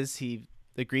he was, he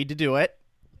agreed to do it.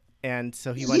 And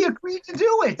so he He agreed to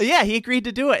do it. Yeah, he agreed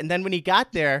to do it. And then when he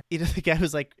got there, the guy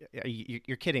was like,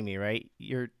 "You're kidding me, right?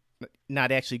 You're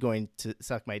not actually going to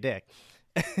suck my dick."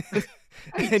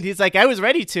 And he's like, "I was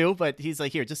ready to," but he's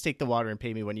like, "Here, just take the water and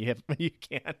pay me when you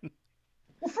can."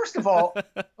 Well, first of all,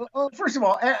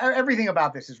 everything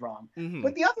about this is wrong. Mm-hmm.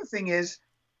 But the other thing is,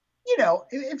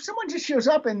 if someone just shows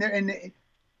up and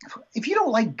if you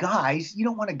don't like guys, you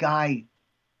don't want a guy.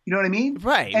 You know what I mean?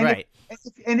 Right, and right.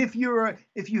 If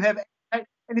you have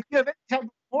any type of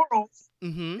morals,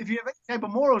 Mm-hmm. if you have any type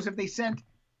of morals, if they sent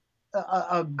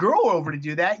a girl over to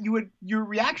do that, your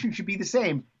reaction should be the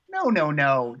same.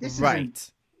 No. This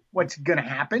isn't what's gonna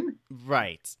happen.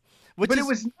 Right. But it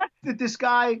was nuts that this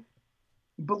guy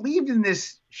believed in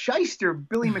this shyster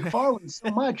Billy McFarland so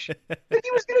much that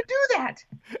he was gonna do that.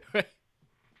 Right.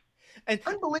 And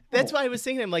unbelievable. That's why I was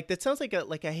saying to him, like, that sounds like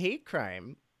a hate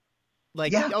crime.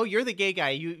 Like, oh, you're the gay guy.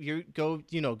 You go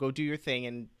do your thing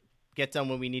and get done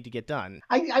when we need to get done.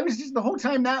 I was just the whole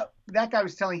time that guy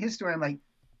was telling his story. I'm like,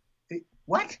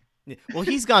 what? Well,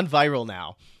 he's gone viral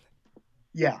now.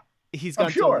 Yeah, he's gone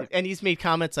sure. And he's made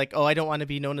comments like, "Oh, I don't want to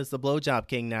be known as the blowjob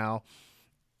king now."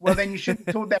 Well, then you shouldn't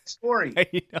have told that story.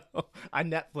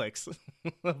 On Netflix,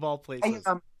 of all places.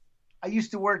 I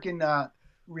used to work in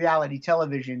reality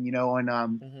television,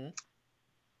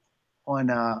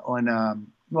 on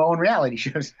reality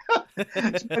shows.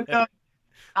 But,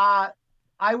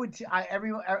 I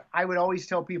would always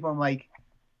tell people, I'm like,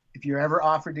 if you're ever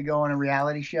offered to go on a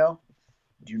reality show,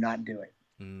 do not do it.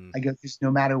 I go, just no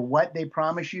matter what they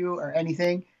promise you or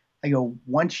anything, I go,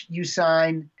 once you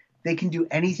sign, they can do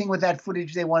anything with that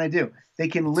footage they want to do. They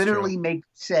can literally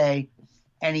say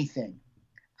anything.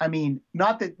 I mean,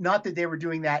 not that they were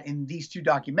doing that in these two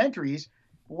documentaries.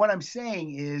 But what I'm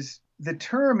saying is the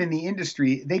term in the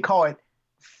industry, they call it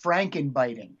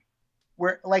frankenbiting,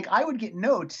 where like I would get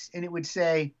notes and it would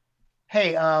say,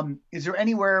 hey, is there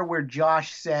anywhere where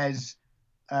Josh says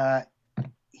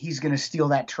he's going to steal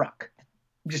that truck?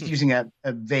 I'm just using a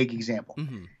vague example.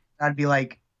 Mm-hmm. I'd be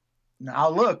like,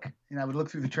 I'll look. And I would look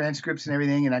through the transcripts and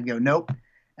everything, and I'd go, nope.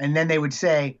 And then they would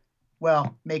say,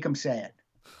 well, make them say it.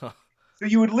 So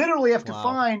you would literally have to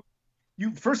find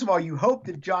 – first of all, you hope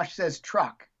that Josh says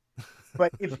truck.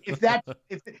 But if that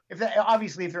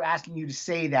obviously if they're asking you to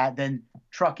say that, then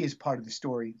truck is part of the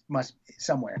story, must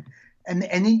somewhere. And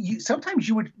then sometimes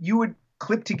you would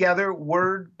clip together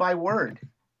word by word.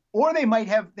 Or they might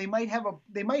have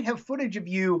footage of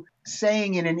you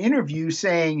saying in an interview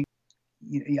saying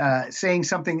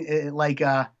something like,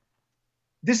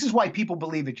 this is why people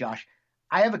believe it, Josh.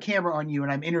 I have a camera on you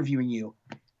and I'm interviewing you,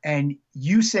 and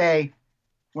you say,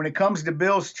 when it comes to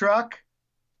Bill's truck,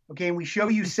 okay, and we show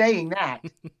you saying that.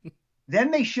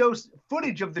 Then they show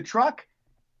footage of the truck,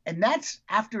 and that's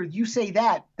after you say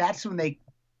that. That's when they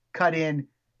cut in,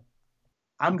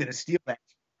 I'm gonna steal that.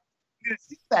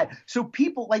 So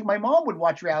people, like my mom would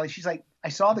watch reality. She's like, I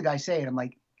saw the guy say it. I'm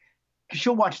like,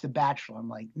 she'll watch The Bachelor. I'm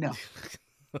like, no.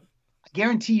 I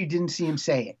guarantee you didn't see him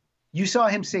say it. You saw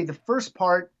him say the first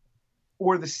part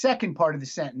or the second part of the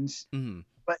sentence,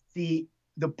 but the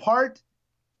part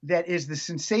that is the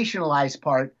sensationalized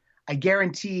part, I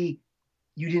guarantee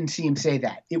you didn't see him say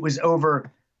that. It was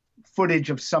over footage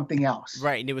of something else.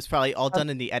 Right, and it was probably all done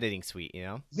in the editing suite, you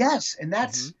know? Yes, and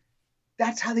that's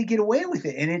how they get away with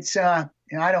it. And it's I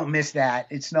don't miss that.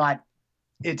 It's not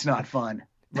fun.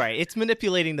 Right, it's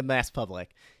manipulating the mass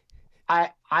public.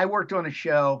 I worked on a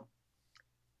show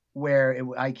where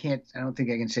I don't think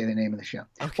I can say the name of the show.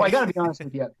 Okay. Well, I got to be honest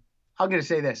with you. I'm going to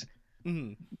say this.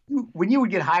 Mm-hmm. When you would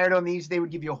get hired on these, they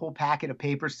would give you a whole packet of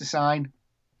papers to sign.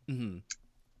 Mm-hmm.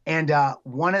 And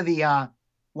one of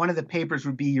the papers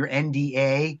would be your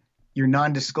NDA, your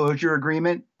non-disclosure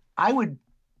agreement. I would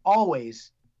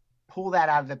always pull that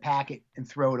out of the packet and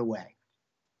throw it away.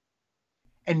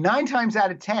 And 9 times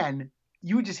out of 10,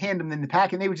 you would just hand them in the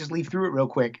packet and they would just leaf through it real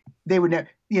quick. They would never,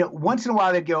 once in a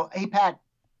while they'd go, hey, Pat,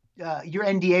 your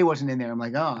NDA wasn't in there. I'm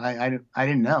like, oh, I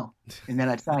didn't know. And then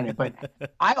I'd sign it. But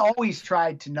I always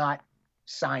tried to not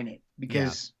sign it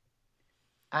because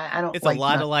I don't. It's a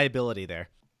lot of liability there.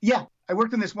 Yeah. I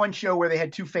worked on this one show where they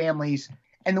had 2 families.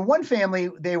 And the one family,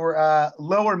 they were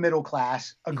lower middle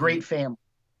class, a great family.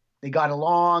 They got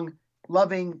along,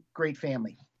 loving, great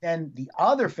family. And the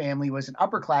other family was an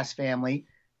upper class family,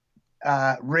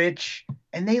 rich,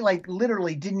 and they like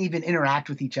literally didn't even interact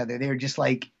with each other. They were just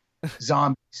like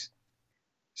zombies.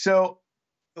 So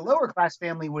the lower class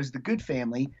family was the good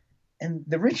family, and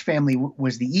the rich family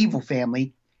was the evil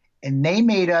family. And they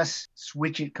made us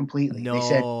switch it completely. No. They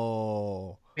said,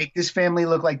 make this family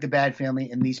look like the bad family,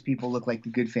 and these people look like the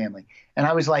good family. And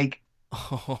I was like,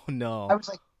 oh no. I was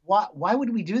like, why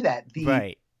would we do that?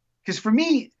 Right. Because for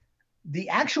me, the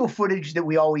actual footage that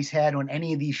we always had on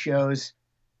any of these shows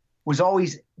was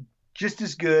always just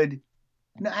as good,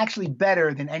 no, actually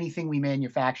better than anything we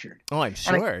manufactured. Oh, I'm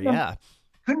sure. Yeah.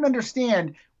 Couldn't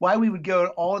understand why we would go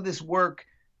all of this work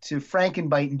to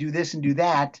Frankenbite and do this and do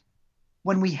that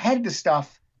when we had the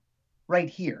stuff right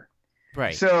here.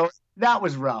 Right. So that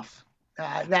was rough.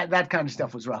 That kind of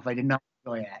stuff was rough. I did not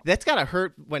enjoy that. That's got to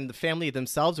hurt when the family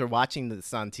themselves are watching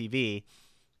this on TV.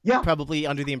 Yeah. Probably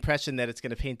under the impression that it's going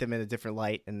to paint them in a different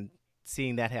light, and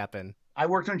seeing that happen. I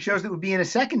worked on shows that would be in a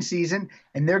second season,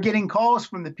 and they're getting calls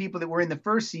from the people that were in the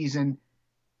first season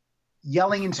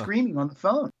yelling and screaming on the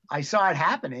phone. I saw it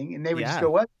happening, and they would just go,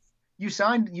 "What? You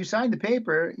signed the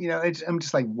paper?" You know, I'm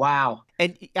just like, wow.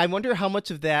 And I wonder how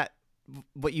much of that,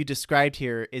 what you described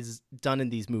here, is done in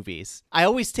these movies. I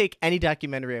always take any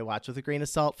documentary I watch with a grain of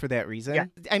salt for that reason. Yeah.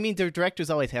 I mean, the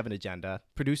directors always have an agenda.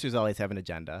 Producers always have an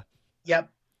agenda. Yep.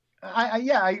 I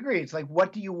agree. It's like,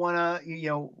 what do you want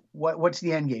to, what's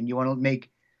the end game? You want to make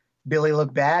Billy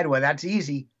look bad? Well, that's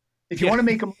easy. If you want to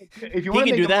make him, if you want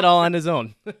to do that all on his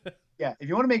own. Yeah. If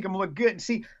you want to make him look good,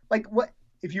 see, like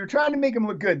if you're trying to make him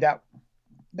look good, that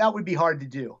would be hard to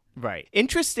do. Right.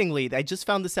 Interestingly, I just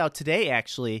found this out today,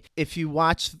 actually. If you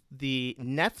watch the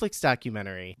Netflix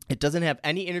documentary, it doesn't have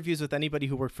any interviews with anybody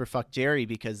who worked for Fuck Jerry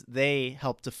because they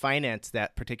helped to finance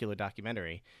that particular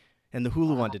documentary. And the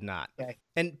Hulu one did not. Okay.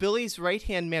 And Billy's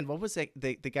right-hand man, what was that?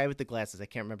 The guy with the glasses? I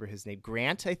can't remember his name.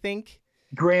 Grant, I think?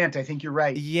 Grant, I think you're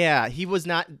right. Yeah, he was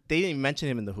not. They didn't even mention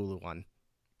him in the Hulu one.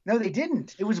 No, they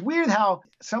didn't. It was weird how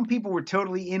some people were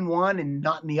totally in one and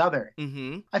not in the other.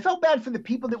 Mm-hmm. I felt bad for the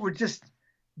people that were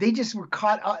they just were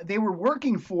caught up. They were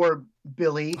working for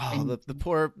Billy. Oh, and the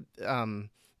poor, the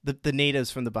natives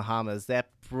from the Bahamas. That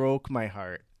broke my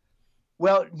heart.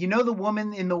 Well, you know the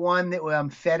woman in the one that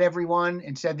fed everyone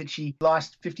and said that she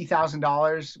lost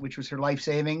 $50,000, which was her life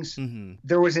savings? Mm-hmm.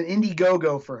 There was an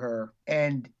Indiegogo for her,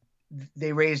 and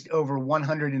they raised over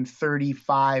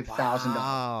 $135,000.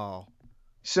 Wow.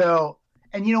 So,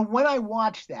 and when I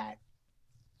watch that,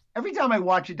 every time I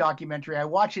watch a documentary, I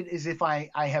watch it as if I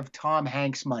have Tom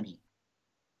Hanks money.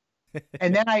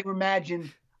 And then I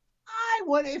imagine,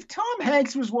 what if Tom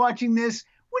Hanks was watching this?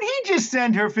 Would he just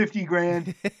send her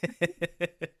 $50,000?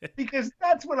 Because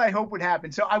that's what I hope would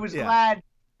happen. So I was glad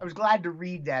to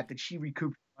read that she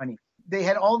recouped money. They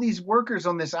had all these workers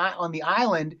on the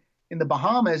island in the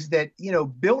Bahamas that,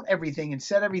 built everything and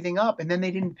set everything up, and then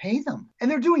they didn't pay them. And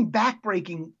they're doing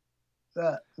backbreaking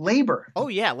labor. Oh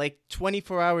yeah, like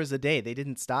 24 hours a day. They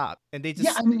didn't stop, and they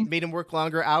just made them work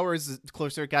longer hours the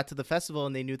closer it got to the festival,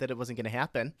 and they knew that it wasn't going to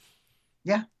happen.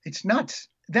 Yeah, it's nuts.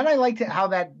 Then I liked how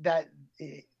that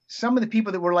some of the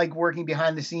people that were like working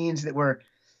behind the scenes they were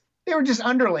just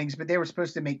underlings, but they were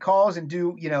supposed to make calls and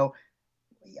do,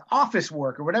 office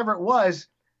work or whatever it was.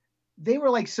 They were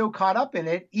like so caught up in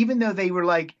it, even though they were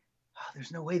like, oh,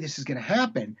 there's no way this is going to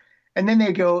happen. And then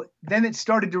it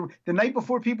started the night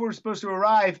before people were supposed to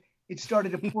arrive, it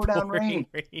started to pour down rain.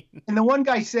 And the one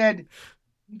guy said,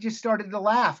 he just started to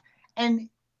laugh. And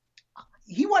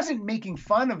he wasn't making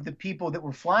fun of the people that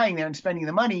were flying there and spending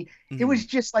the money. Mm-hmm. It was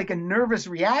just like a nervous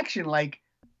reaction. Like,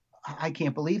 I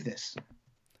can't believe this.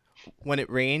 When it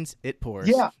rains, it pours.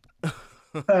 Yeah.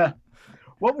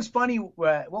 What was funny?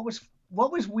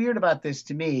 What was weird about this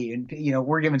to me? And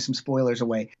we're giving some spoilers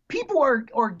away. People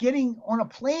are getting on a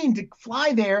plane to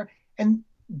fly there, and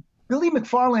Billy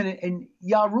McFarlane and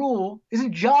Ja Rule. Is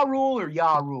it Ja Rule or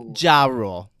Ja Rule? Ja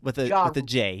Rule with a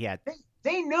J. Yeah.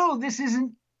 They know this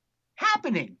isn't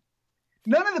happening.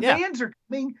 None of the bands are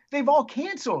coming. They've all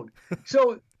canceled.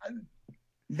 So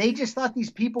they just thought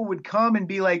these people would come and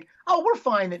be like, oh, we're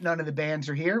fine that none of the bands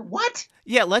are here. What?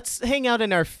 Yeah, let's hang out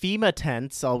in our FEMA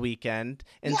tents all weekend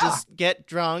and just get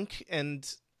drunk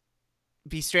and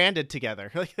be stranded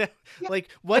together. Like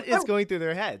what is going through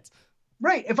their heads?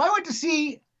 Right. If I went to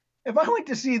see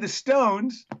the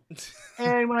Stones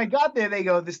and when I got there, they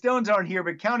go, the Stones aren't here,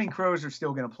 but Counting Crows are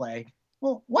still going to play.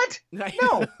 Well, what?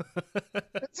 No.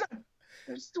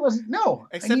 No.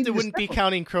 Except it wouldn't be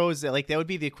Counting Crows. Like that would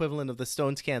be the equivalent of the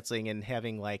Stones canceling and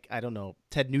having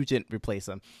Ted Nugent replace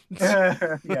them.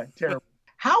 Yeah, terrible.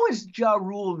 How is Ja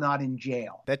Rule not in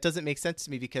jail? That doesn't make sense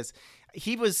to me because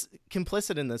he was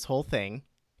complicit in this whole thing.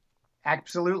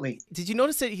 Absolutely. Did you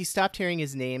notice that he stopped hearing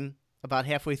his name about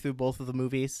halfway through both of the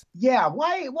movies? Yeah.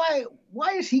 Why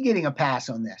is he getting a pass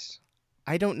on this?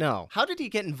 I don't know. How did he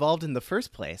get involved in the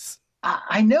first place?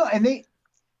 I know. And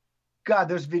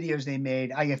those videos they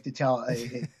made, I have to tell,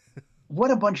 what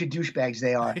a bunch of douchebags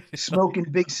they are. Smoking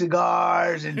big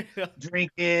cigars and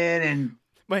drinking and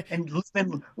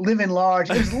living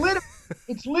large.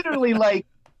 It's literally like,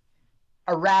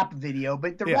 a rap video,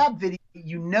 but the Yeah. rap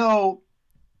video,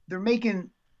 they're making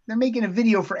a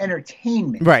video for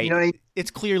entertainment. Right. You know what I mean?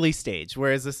 It's clearly staged,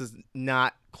 whereas this is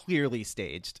not clearly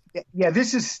staged. Yeah,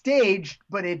 this is staged,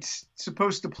 but it's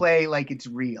supposed to play like it's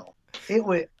real. It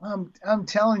was. I'm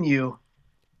telling you.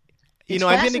 You It's know,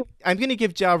 fascinating. I'm gonna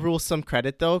give Ja Rule some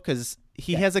credit though, because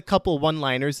he has a couple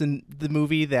one-liners in the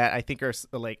movie that I think are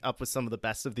like up with some of the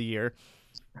best of the year.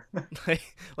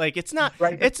 like it's not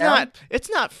Write that it's down.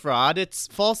 not fraud, it's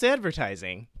false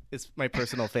advertising. Is my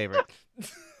personal favorite.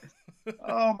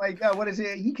 Oh my God, what is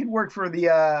it? He could work for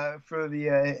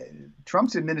the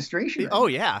Trump's administration. right Oh now.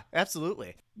 yeah,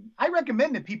 absolutely. I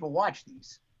recommend that people watch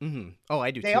these. Oh,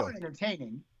 I do They too. are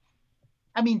entertaining.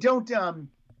 I mean, don't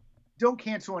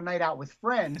cancel a night out with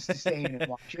friends to stay in and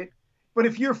watch it. But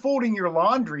if you're folding your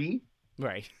laundry,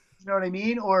 Right. you know what I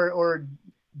mean, or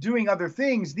doing other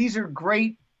things, these are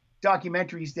great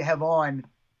documentaries to have on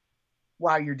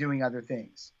while you're doing other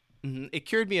things. It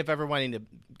cured me of ever wanting to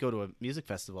go to a music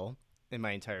festival in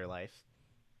my entire life.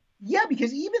 Yeah,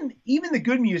 because even the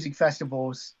good music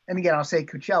festivals, and again, I'll say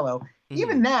Coachella,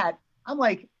 even that, I'm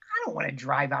like, I don't want to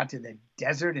drive out to the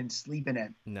desert and sleep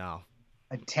in No.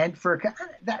 a tent for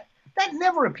that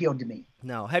never appealed to me.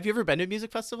 No. Have you ever been to a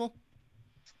music festival?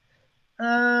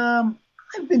 I've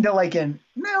been to like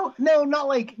not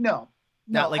like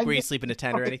Not like I've where you been- sleep in a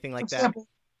tent or anything like for that? example,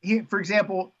 for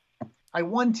example, I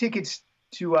won tickets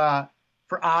to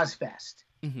for Ozfest.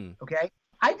 Okay,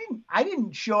 I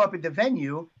didn't show up at the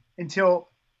venue until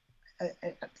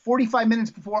 45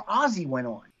 minutes before Ozzy went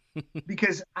on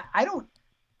because I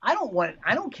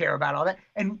don't care about all that.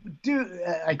 And dude,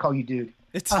 I call you dude.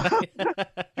 It's fine.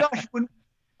 Josh, when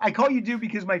I call you dude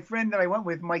because my friend that I went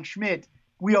with, Mike Schmidt,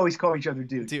 we always call each other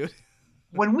dude. Dude.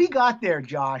 When we got there,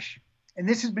 Josh, and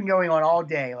this has been going on all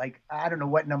day, like I don't know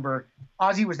what number,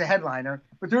 Ozzy was the headliner,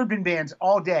 but there had been bands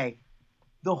all day.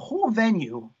 The whole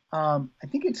venue, I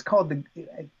think it was called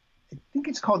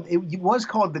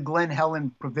the Glen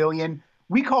Helen Pavilion.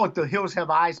 We call it the Hills Have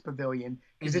Eyes Pavilion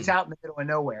because it's out in the middle of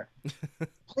nowhere.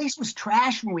 Place was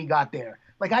trash when we got there.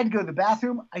 Like I had to go to the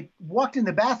bathroom. I walked in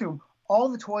the bathroom. All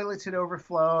the toilets had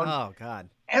overflown. Oh God.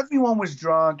 Everyone was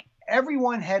drunk.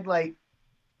 Everyone had like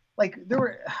there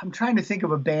were. I'm trying to think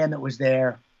of a band that was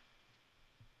there.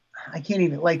 I can't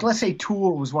even let's say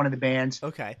Tool was one of the bands.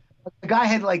 Okay. The guy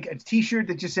had like a T-shirt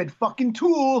that just said "fucking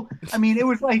Tool." I mean, it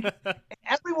was like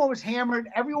everyone was hammered.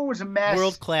 Everyone was a mess.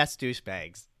 World-class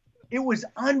douchebags. It was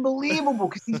unbelievable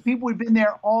because these people had been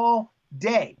there all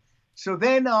day. So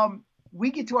then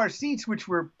we get to our seats, which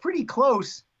were pretty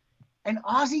close, and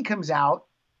Ozzy comes out,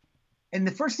 and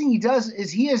the first thing he does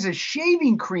is he has a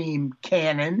shaving cream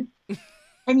cannon,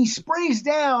 and he sprays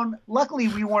down. Luckily,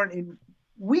 we weren't in.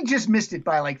 We just missed it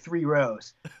by like 3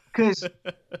 rows because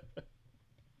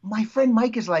my friend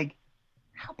Mike is like,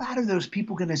 how bad are those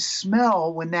people going to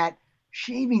smell when that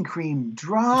shaving cream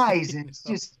dries? And it's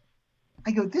just,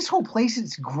 I go, this whole place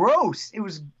is gross. It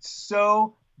was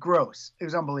so gross. It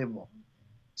was unbelievable.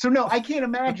 So no, I can't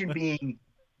imagine being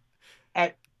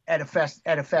at a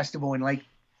festival and like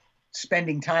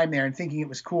spending time there and thinking it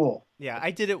was cool. Yeah, I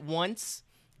did it once,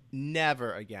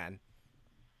 never again.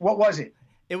 What was it?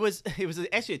 It was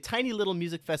actually a tiny little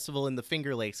music festival in the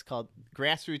Finger Lakes called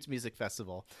Grassroots Music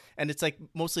Festival, and it's like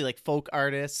mostly like folk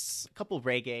artists, a couple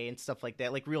reggae and stuff like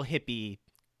that, like real hippie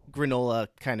granola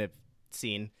kind of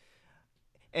scene.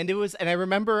 And I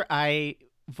remember I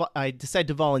decided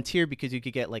to volunteer because you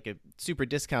could get like a super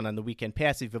discount on the weekend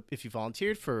pass if you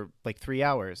volunteered for like 3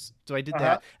 hours. So I did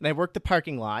that, and I worked the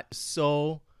parking lot.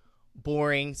 So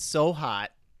boring, so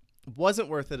hot, wasn't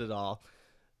worth it at all.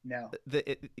 No.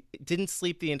 It didn't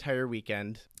sleep the entire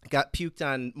weekend. Got puked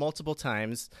on multiple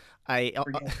times. I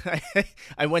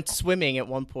went swimming at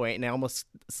one point and I almost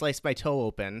sliced my toe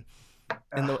open,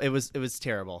 and it was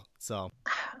terrible. So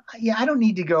yeah, I don't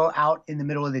need to go out in the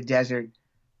middle of the desert.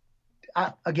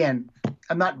 Again,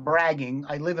 I'm not bragging.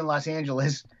 I live in Los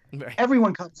Angeles. Right.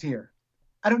 Everyone comes here.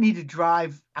 I don't need to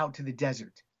drive out to the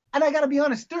desert. And I got to be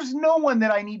honest, there's no one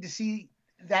that I need to see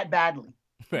that badly.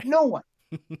 Right. No one.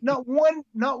 Not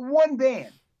one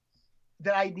band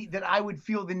that I would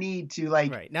feel the need to like.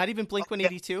 Right. Not even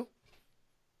Blink-182.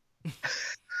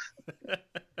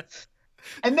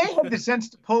 And they have the sense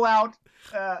to pull out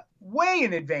way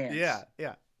in advance.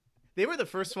 Yeah. They were the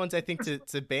first ones, I think,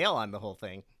 to bail on the whole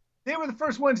thing. They were the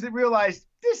first ones that realized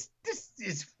this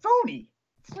is phony.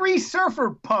 3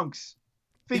 surfer punks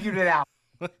figured it out.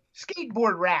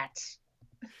 Skateboard rats.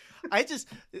 I just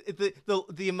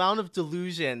the amount of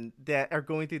delusion that are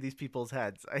going through these people's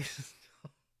heads.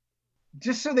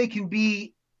 Just so they can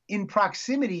be in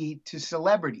proximity to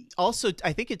celebrity. Also,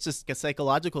 I think it's just a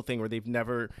psychological thing where they've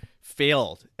never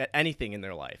failed at anything in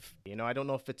their life. You know, I don't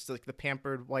know if it's like the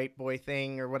pampered white boy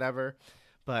thing or whatever,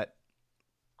 but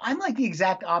I'm like the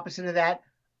exact opposite of that.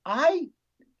 I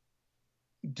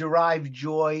derive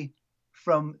joy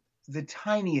from the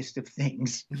tiniest of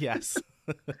things. yes.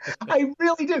 I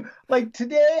really do. Like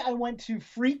today I went to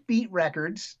Freak Beat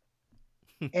Records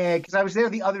and because I was there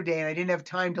the other day and I didn't have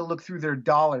time to look through their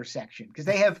dollar section because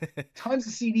they have tons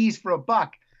of CDs for $1.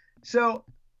 So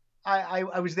I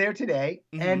was there today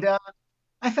and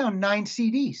I found 9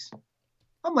 CDs.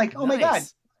 I'm like, oh my God,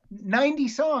 90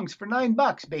 songs for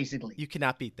 $9 basically. You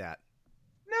cannot beat that.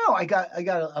 No, I got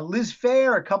a Liz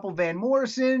Phair, a couple Van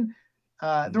Morrison.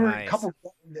 There were a couple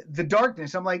The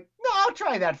Darkness. I'm like, no, I'll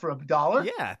try that for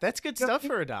 $1. Yeah, that's good stuff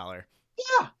for $1.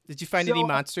 Yeah. Did you find any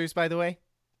monsters, by the way?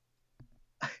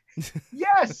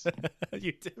 Yes.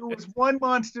 You did. There was one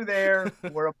monster there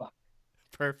for $1.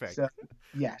 Perfect. So,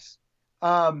 yes.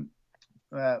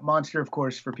 Monster, of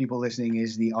course, for people listening,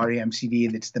 is the REM CD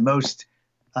that's the most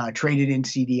traded in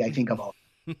CD, I think, of all.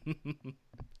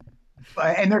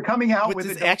 And they're coming out Which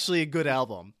is actually a good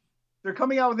album. They're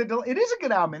coming out with it is a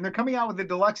good album, and they're coming out with the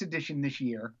deluxe edition this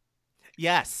year.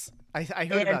 Yes, I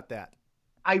heard about that.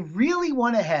 I really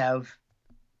want to have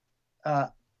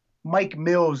Mike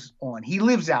Mills on. He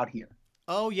lives out here.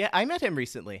 Oh yeah, I met him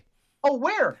recently. Oh,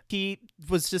 where? He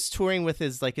was just touring with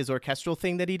his orchestral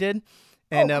thing that he did,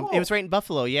 and cool. It was right in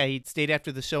Buffalo. Yeah, he stayed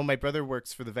after the show. My brother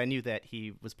works for the venue that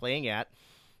he was playing at,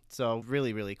 so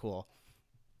really, really cool.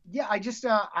 Yeah, I just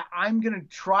I'm gonna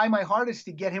try my hardest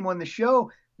to get him on the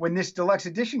show when this deluxe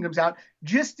edition comes out,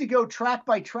 just to go track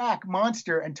by track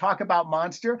Monster and talk about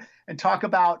Monster and talk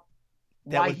about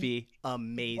that would be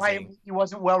amazing. Why he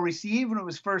wasn't well received when it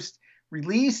was first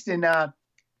released, and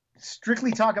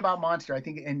strictly talk about Monster, I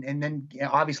think, and then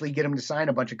obviously get him to sign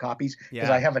a bunch of copies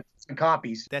because I have a ton of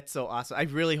copies. That's so awesome. I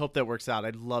really hope that works out.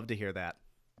 I'd love to hear that.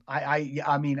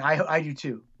 I mean, I do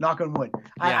too. Knock on wood.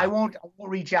 Yeah. I won't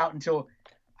reach out until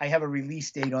I have a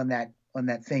release date on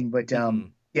that thing, but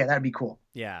yeah, that'd be cool.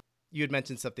 Yeah. You had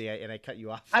mentioned something and I cut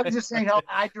you off. I was just saying how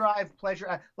I derive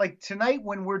pleasure. Like tonight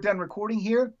when we're done recording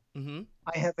here,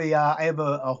 I have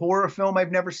a horror film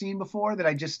I've never seen before that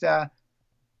I just I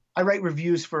write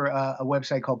reviews for a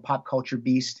website called Pop Culture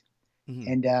Beast,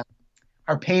 and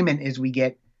our payment is we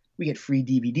get free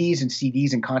DVDs and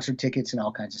CDs and concert tickets and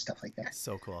all kinds of stuff like that.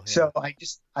 So cool. Yeah. So I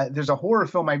just there's a horror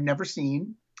film I've never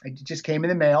seen. It just came in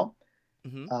the mail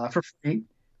for free.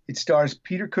 It stars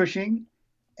Peter Cushing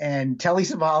and Telly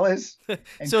Savalas.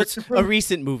 And so it's a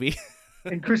recent movie.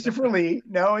 And Christopher Lee.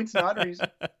 No, it's not recent.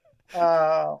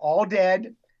 All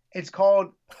dead. It's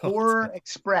called Horror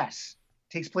Express.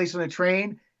 It takes place on a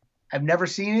train. I've never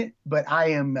seen it, but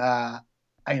I am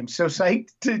so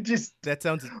psyched to just that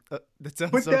sounds put so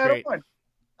that great. on.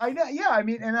 I know, yeah. I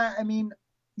mean,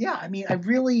 I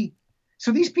really.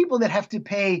 So these people that have to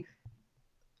pay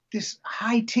this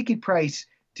high ticket price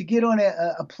to get on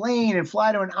a plane and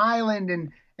fly to an island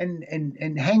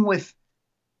and hang with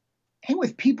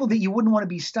people that you wouldn't want to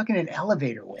be stuck in an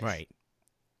elevator with. Right.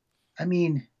 I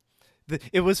mean,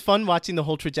 it was fun watching the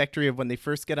whole trajectory of when they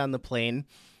first get on the plane.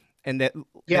 And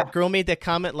that girl made that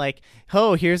comment like,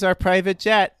 "Oh, here's our private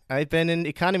jet. I've been in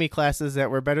economy classes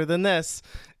that were better than this."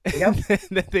 Yep.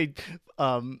 That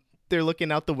they're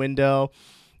looking out the window,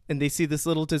 and they see this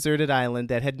little deserted island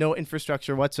that had no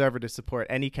infrastructure whatsoever to support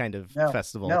any kind of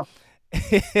festival. No.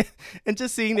 And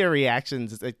just seeing their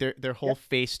reactions, it's like their whole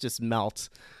face just melts.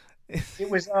 It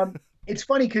was it's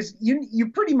funny because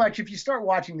you pretty much, if you start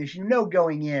watching this, you know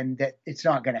going in that it's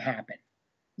not going to happen.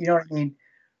 You know what I mean?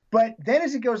 But then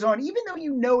as it goes on, even though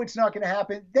you know it's not going to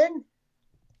happen, then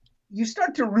you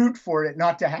start to root for it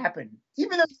not to happen.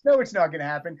 Even though you know it's not going to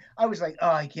happen, I was like,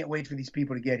 oh, I can't wait for these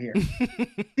people to get here.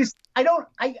 Because I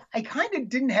kind of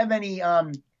didn't have any,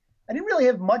 I didn't really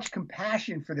have much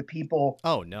compassion for the people.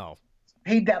 Oh, no.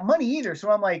 Paid that money either. So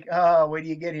I'm like, oh, wait till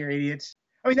you get here, idiots.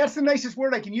 I mean, that's the nicest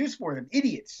word I can use for them,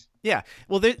 idiots. Yeah.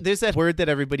 Well, there's that word that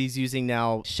everybody's using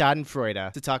now,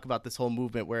 schadenfreude, to talk about this whole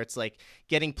movement where it's like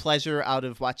getting pleasure out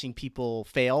of watching people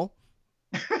fail.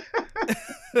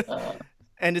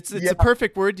 And it's a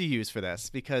perfect word to use for this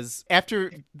because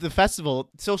after the festival,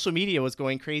 social media was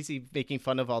going crazy making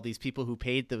fun of all these people who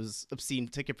paid those obscene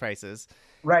ticket prices.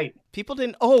 Right. People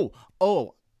didn't.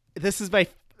 This is I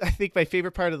think my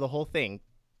favorite part of the whole thing,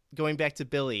 going back to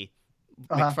Billy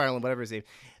McFarland, whatever his name.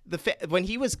 When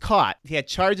he was caught, he had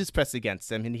charges pressed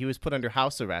against him, and he was put under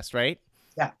house arrest, right?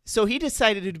 Yeah. So he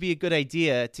decided it would be a good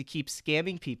idea to keep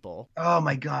scamming people Oh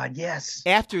my God, yes.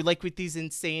 after, like, with these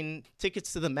insane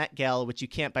tickets to the Met Gala, which you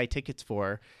can't buy tickets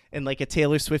for, and like a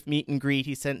Taylor Swift meet and greet.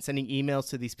 He's sending emails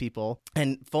to these people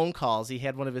and phone calls. He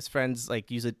had one of his friends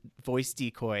like use a voice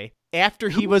decoy after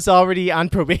he was already on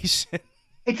probation.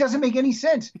 It doesn't make any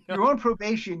sense. You're on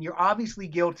probation. You're obviously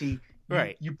guilty.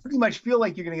 Right. You pretty much feel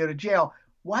like you're going to go to jail.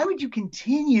 Why would you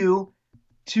continue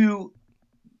to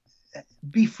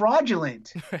be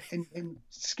fraudulent and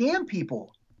scam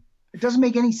people? It doesn't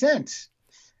make any sense.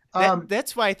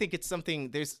 That's why I think it's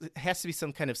something. Has to be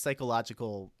some kind of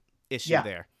psychological issue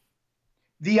there.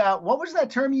 The what was that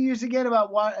term you used again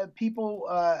about what people?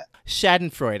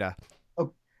 Schadenfreude.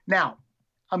 Oh, now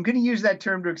I'm going to use that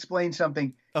term to explain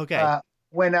something. Okay.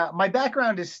 When my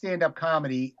background is stand-up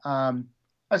comedy, I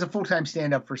was a full-time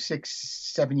stand-up for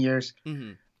 6-7 years.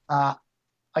 Mm-hmm.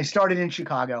 I started in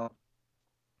Chicago,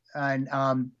 and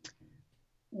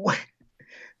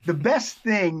the best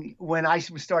thing when I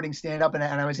was starting stand-up, and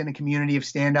I was in a community of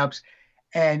stand-ups,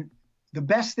 and the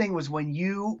best thing was when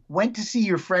you went to see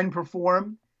your friend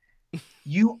perform,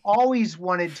 you always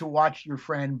wanted to watch your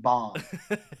friend bomb.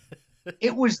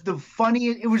 It was the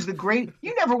funniest. It was the great.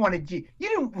 You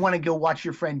didn't want to go watch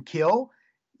your friend kill.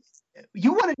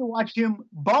 You wanted to watch him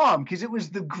bomb because it was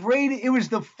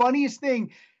the funniest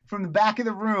thing from the back of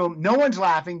the room. No one's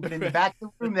laughing, but in the back of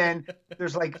the room, then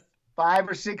there's like 5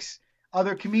 or 6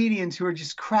 other comedians who are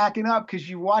just cracking up because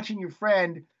you're watching your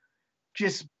friend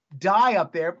just die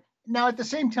up there. Now, at the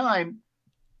same time,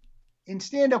 in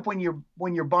stand-up, when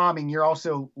you're bombing, you're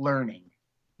also learning.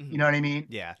 You know what I mean?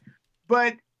 Yeah.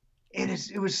 But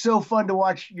it was so fun to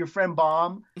watch your friend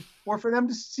bomb, or for them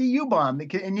to see you bomb,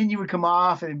 and then you would come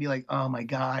off and it'd be like, oh my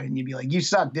God, and you'd be like, you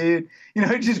suck, dude. You know,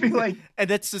 it'd just be like, and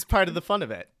that's just part of the fun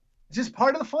of it. Just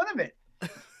part of the fun of it.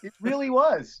 It really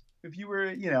was. If you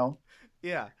were,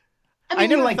 yeah. I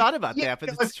never thought about that, but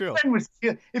it's true.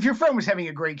 If your friend was having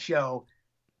a great show,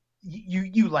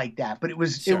 you liked that, but it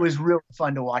was really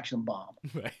fun to watch them bomb.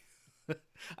 Right.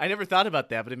 I never thought about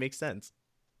that, but it makes sense.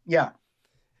 Yeah.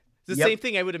 It's the same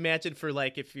thing I would imagine for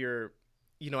like if you're,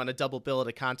 on a double bill at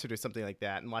a concert or something like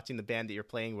that, and watching the band that you're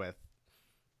playing with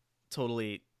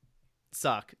totally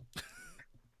suck.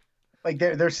 Like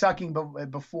they're sucking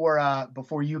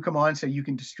before you come on, so you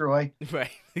can destroy. Right.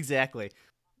 Exactly.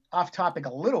 Off topic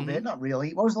a little bit, not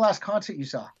really. What was the last concert you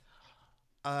saw?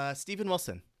 Stephen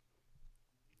Wilson.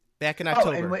 Back in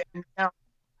October. And now,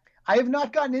 I have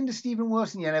not gotten into Stephen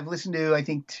Wilson yet. I've listened to, I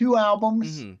think, 2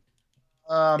 albums.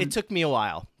 Mm-hmm. It took me a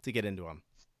while to get into him.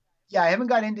 Yeah, I haven't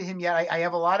got into him yet. I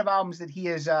have a lot of albums that he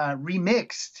has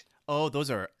remixed. Oh, those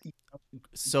are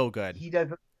so good. He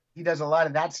does a lot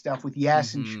of that stuff with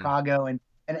Yes and Chicago and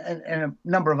a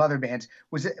number of other bands.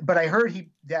 But I heard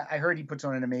he puts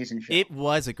on an amazing show. It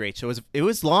was a great show. It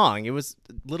was long. It was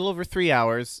a little over 3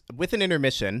 hours with an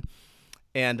intermission,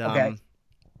 and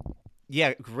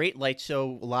yeah, great light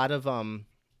show. A lot of some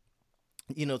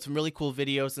really cool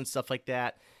videos and stuff like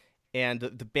that. And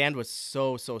the band was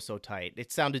so tight.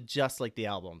 It sounded just like the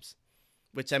albums,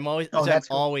 which I'm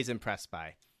always impressed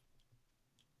by.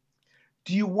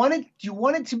 Do you want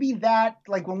it to be that,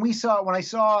 like when I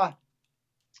saw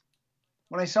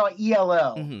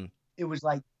ELO, it was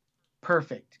like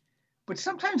perfect. But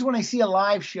sometimes when I see a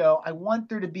live show, I want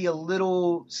there to be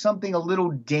something a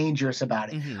little dangerous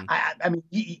about it. I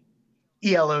mean,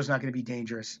 ELO is not going to be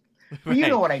dangerous. But you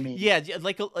know what I mean? Yeah,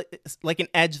 like an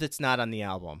edge that's not on the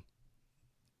album.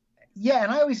 Yeah,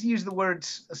 and I always use the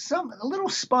words a little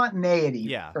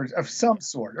spontaneity, or of some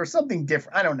sort, or something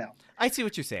different. I don't know. I see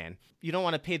what you're saying. You don't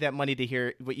want to pay that money to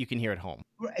hear what you can hear at home.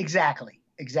 Exactly.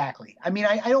 I mean,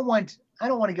 I don't want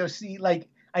to go see, like,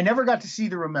 I never got to see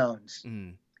the Ramones.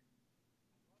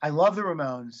 I love the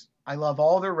Ramones. I love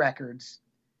all their records.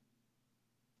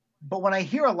 But when I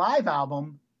hear a live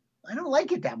album, I don't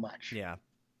like it that much. Yeah.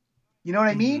 You know what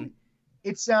I mean?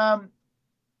 It's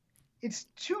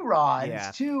too raw. Yeah.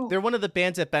 It's too. They're one of the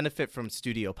bands that benefit from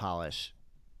studio polish.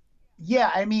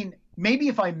 Yeah, I mean, maybe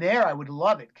if I'm there, I would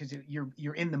love it because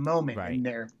you're in the moment and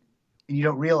there, and you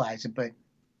don't realize it. But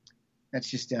that's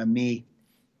just me.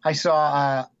 I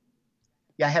saw.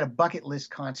 I had a bucket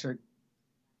list concert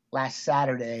last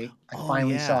Saturday. I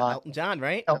finally saw Elton John,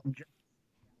 right? Elton John.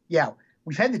 Yeah,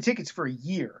 we've had the tickets for a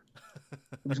year.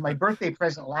 It was my birthday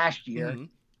present last year.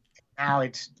 Now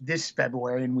it's this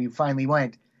February, and we finally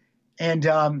went. And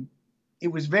it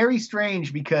was very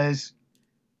strange because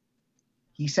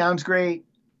he sounds great.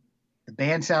 The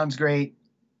band sounds great.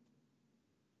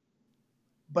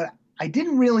 But I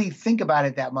didn't really think about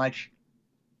it that much.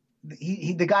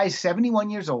 The guy's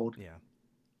 71 years old. Yeah.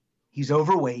 He's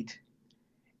overweight.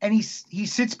 and he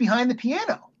sits behind the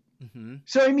piano. Mm-hmm.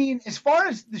 So I mean, as far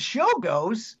as the show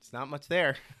goes, It's not much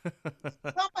there.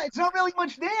 it's not really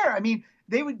much there. I mean,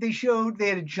 they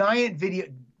had a giant video,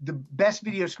 the best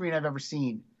video screen I've ever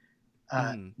seen,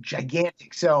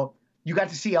 gigantic. So you got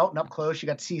to see Elton up close. You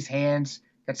got to see his hands.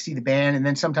 Got to see the band, and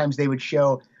then sometimes they would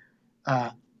show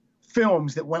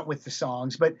films that went with the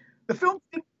songs. But the films,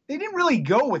 they didn't really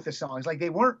go with the songs. Like they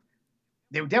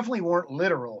definitely weren't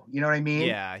literal. You know what I mean?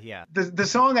 Yeah, yeah. The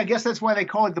song, I guess that's why they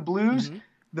call it the blues. Mm-hmm.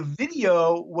 The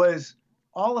video was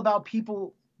all about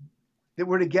people that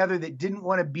were together that didn't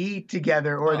want to be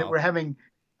together or that were having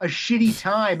a shitty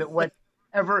time at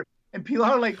whatever. And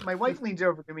Pilar, like, my wife leans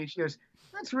over to me and she goes,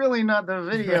 "That's really not the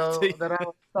video that I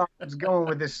thought was going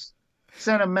with this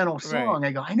sentimental song." Right.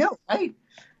 I go, "I know, right?"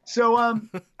 So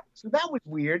so that was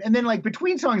weird. And then like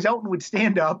between songs, Elton would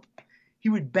stand up, he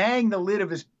would bang the lid of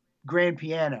his grand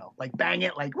piano, like bang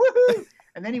it, like woohoo,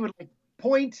 and then he would like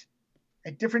point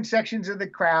at different sections of the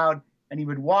crowd, and he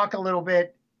would walk a little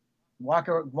bit, walk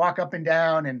up and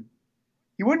down, and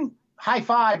he wouldn't high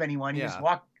five anyone. He just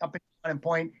walk up and down and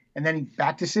point, and then he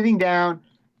back to sitting down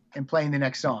and playing the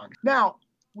next song. Now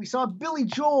we saw Billy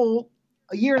Joel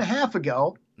a year and a half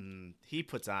ago. He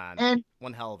puts on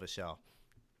one hell of a show.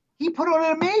 He put on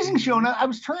an amazing show, and I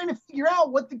was trying to figure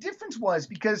out what the difference was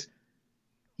because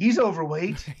he's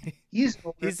overweight. He's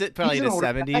probably in his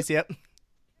 70s. Yep.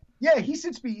 Yeah,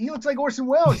 he looks like Orson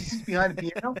Welles. He sits behind the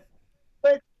piano.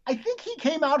 But I think he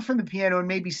came out from the piano and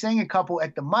maybe sang a couple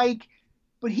at the mic,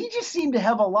 but he just seemed to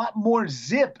have a lot more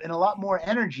zip and a lot more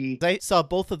energy. I saw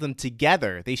both of them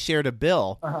together. They shared a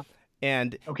bill,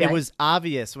 and it was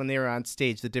obvious when they were on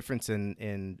stage the difference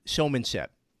in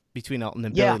showmanship between Elton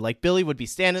and Billy. Like Billy would be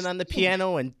standing on the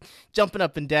piano and jumping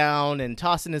up and down and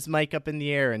tossing his mic up in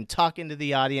the air and talking to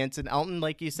the audience. And Elton,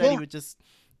 like you said, he would just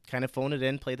kind of phone it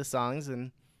in, play the songs,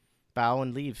 and bow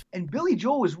and leave. And Billy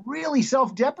Joel was really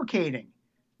self-deprecating.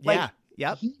 Before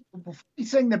he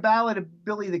sang the ballad of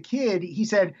Billy the Kid, he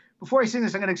said, "Before I sing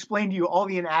this, I'm going to explain to you all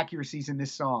the inaccuracies in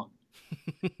this song,"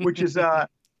 which is, I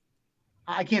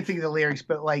can't think of the lyrics,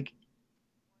 but like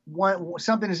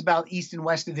something is about east and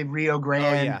west of the Rio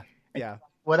Grande. Oh, yeah.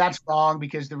 Well, that's wrong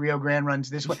because the Rio Grande runs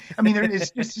this way. I mean,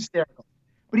 it's just hysterical.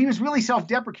 But he was really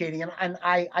self-deprecating, and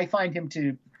I find him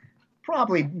to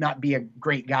probably not be a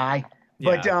great guy.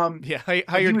 But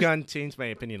Hired Gun changed my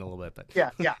opinion a little bit, but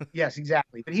yes,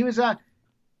 exactly. But he was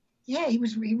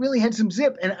he really had some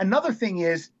zip. And another thing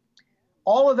is,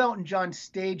 all of Elton John's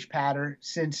stage patter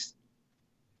since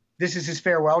this is his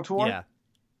farewell tour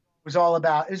was all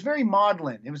about. It was very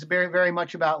maudlin. It was very, very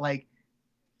much about like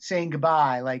saying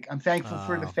goodbye. Like, I'm thankful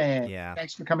for the fan. Yeah.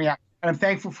 Thanks for coming out. And I'm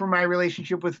thankful for my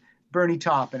relationship with Bernie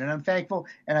Taupin. And I'm thankful,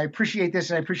 and I appreciate this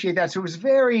and I appreciate that. So it was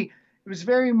very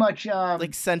much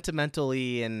like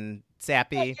sentimentally and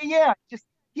sappy.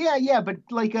 But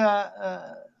like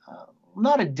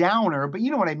not a downer, but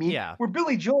you know what I mean. Yeah. Where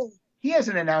Billy Joel, he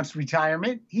hasn't announced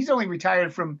retirement. He's only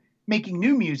retired from making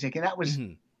new music, and that was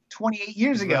 28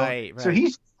 years ago. Right. So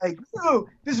he's like, "Oh,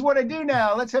 this is what I do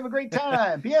now. Let's have a great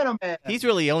time, Piano Man." He's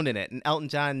really owning it, and Elton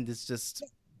John is just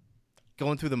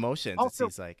going through the motions. Also,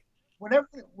 it seems like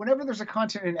whenever there's a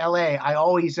concert in LA, I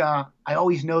always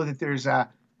know that there's a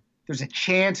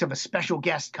chance of a special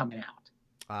guest coming out.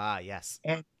 Ah, yes.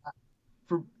 And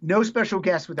for no special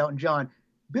guest with Elton John,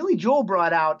 Billy Joel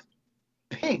brought out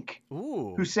Pink,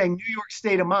 who sang New York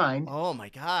State of Mind. Oh, my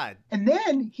God. And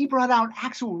then he brought out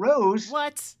Axl Rose.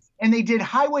 What? And they did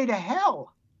Highway to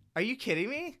Hell. Are you kidding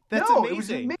me? That's amazing. amazing. It was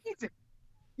amazing.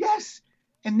 Yes.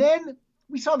 And then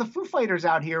we saw the Foo Fighters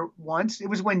out here once. It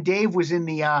was when Dave was in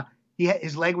the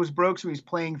his leg was broke, so he was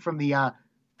playing from the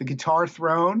guitar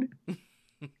throne.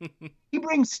 He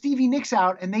brings Stevie Nicks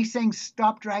out, and they sang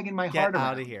 "Stop Dragging My Heart Around." Get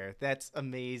out of here! That's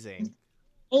amazing.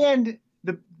 And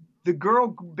the girl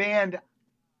band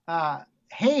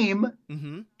Haim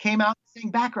came out and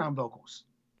sang background vocals.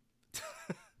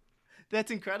 That's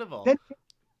incredible.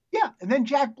 And then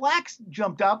Jack Black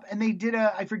jumped up, and they did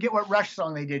I forget what Rush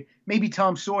song they did, maybe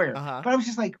Tom Sawyer. But I was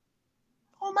just like,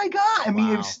 oh my God! I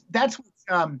mean, that's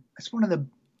one of the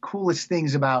coolest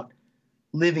things about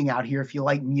living out here if you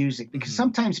like music, because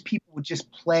sometimes people would just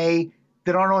play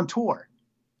that aren't on tour.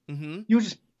 You'll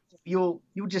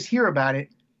just hear about it.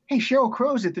 Hey, Sheryl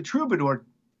Crow's at the Troubadour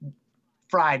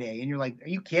Friday, and you're like, are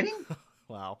you kidding?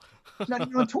 Wow. It's not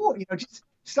even on tour, just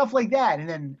stuff like that.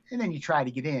 And then you try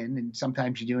to get in, and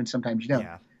sometimes you do and sometimes you don't.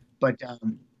 Yeah. But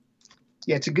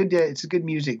it's a good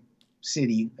music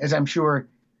city, as I'm sure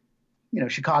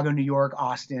Chicago, New York,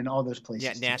 Austin, all those places.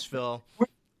 Yeah, Nashville.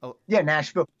 Yeah,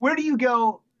 Nashville. Where do you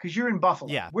go? Because you're in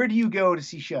Buffalo. Yeah. Where do you go to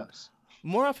see shows?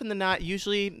 More often than not,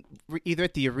 usually either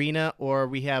at the arena or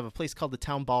we have a place called the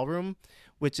Town Ballroom,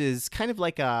 which is kind of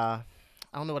like a,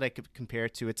 I don't know what I could compare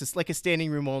it to. It's just like a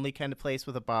standing room only kind of place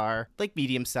with a bar, like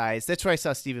medium size. That's where I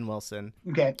saw Steven Wilson.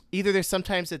 Okay. Either there's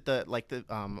sometimes at the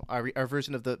our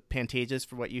version of the Pantages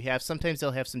for what you have. Sometimes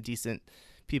they'll have some decent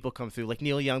people come through. Like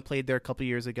Neil Young played there a couple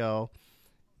years ago.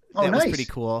 Oh, That nice. was pretty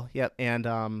cool. Yep.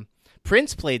 And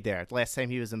Prince played there the last time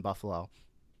he was in Buffalo.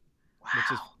 Wow.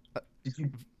 Which is,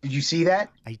 Did you see that?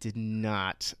 I did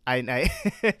not. I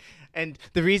and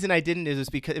the reason I didn't is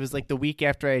because it was like the week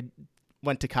after I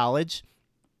went to college.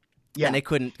 Yeah. And I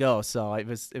couldn't go, so it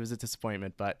was a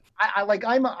disappointment. But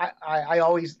I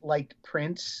always liked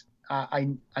Prince.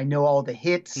 I know all the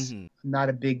hits. Mhm. I'm not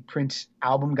a big Prince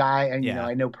album guy, and Yeah.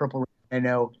 I know Purple Rain, I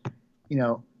know,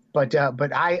 but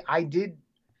I did.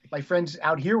 My friends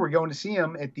out here were going to see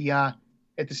him at the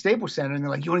Staples Center, and they're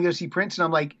like, "You want to go see Prince?" And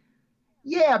I'm like,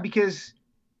 "Yeah," because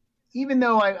even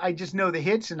though I just know the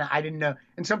hits and I didn't know,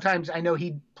 and sometimes I know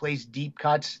he plays deep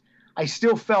cuts, I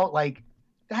still felt like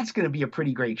that's going to be a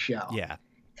pretty great show. yeah,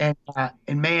 And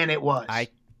man, it was. I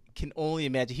can only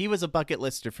imagine. He was a bucket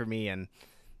lister for me, and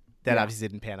that Yeah. obviously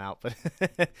didn't pan out.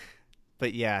 But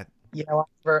but yeah,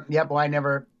 I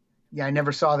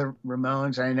never saw the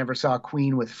Ramones. I never saw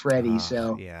Queen with Freddie,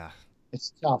 so yeah.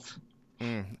 it's tough.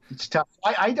 Mm. It's tough.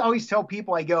 I always tell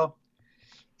people, I go,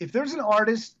 if there's an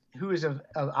artist who is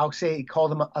I'll call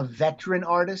them a veteran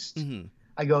artist, Mhm.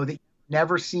 I go, that you've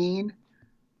never seen,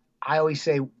 I always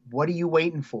say, what are you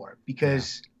waiting for?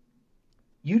 Because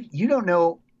you don't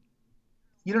know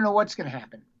what's going to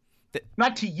happen.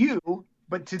 Not to you,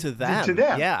 but to them. To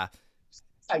them. Yeah.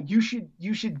 You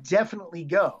should definitely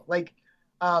go. Like,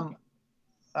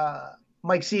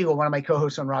 Mike Siegel, one of my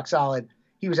co-hosts on Rock Solid,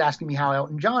 he was asking me how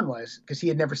Elton John was because he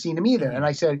had never seen him either. Mhm. And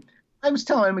I said, I was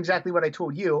telling him exactly what I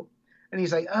told you. And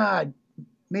he's like,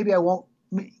 maybe I won't,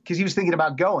 because he was thinking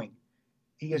about going.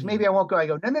 He goes, maybe I won't go. I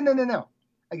go, no.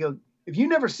 I go, if you've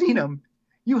never seen him,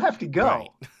 you have to go. Right.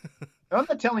 I'm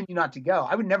not telling you not to go.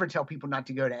 I would never tell people not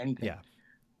to go to anything.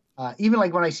 Yeah. Even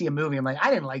like when I see a movie, I'm like, I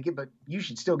didn't like it, but you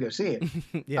should still go see it.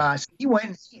 Yeah. So he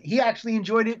went. He actually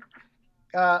enjoyed it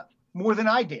more than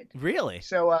I did. Really?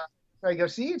 So I go,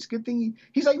 see, it's a good thing.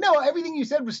 He's like, no, everything you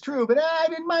said was true, but I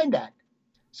didn't mind that.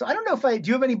 So I don't know do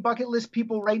you have any bucket list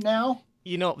people right now?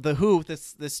 The Who,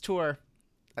 this tour,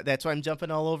 that's why I'm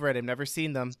jumping all over it. I've never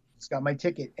seen them. It's got my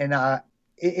ticket, and I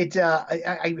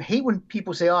hate when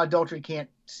people say, "Oh, Adultery can't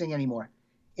sing anymore."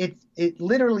 It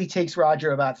literally takes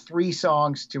Roger about 3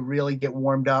 songs to really get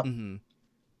warmed up. Mm-hmm.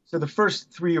 So the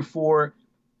first 3 or 4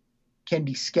 can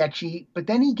be sketchy, but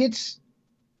then he gets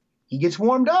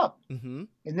warmed up, Mm-hmm.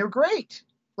 and they're great.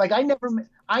 Like I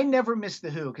never miss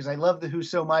the Who because I love the Who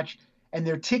so much, and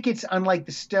their tickets, unlike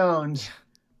the Stones,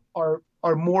 are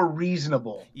more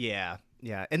reasonable. Yeah,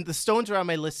 and the Stones are on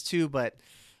my list too, but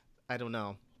I don't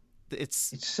know.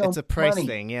 It's a price funny.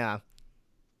 thing, yeah.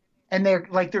 And they're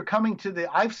coming to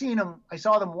I've seen them. I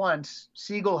saw them once.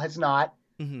 Siegel has not.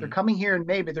 Mm-hmm. They're coming here in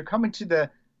May, but they're coming to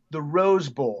the Rose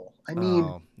Bowl. I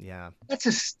mean, yeah, that's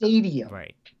a stadium.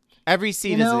 right. Every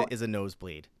seat is a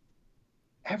nosebleed.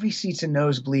 Every seat's a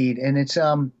nosebleed, and it's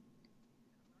And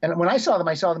when I saw them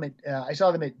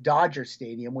at Dodger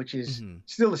Stadium, which is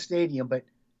still a stadium, but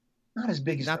not as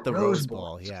big as Not the the Rose Rose Bowl.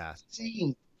 Bowl, yeah. It's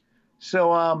insane.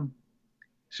 So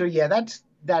yeah, that's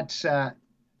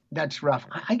rough.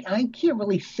 I can't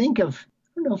really think of.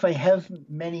 I don't know if I have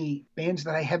many bands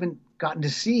that I haven't gotten to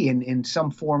see in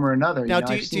some form or another. Now,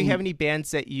 do you have any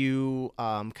bands that you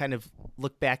kind of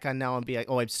look back on now and be like,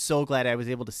 oh, I'm so glad I was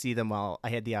able to see them while I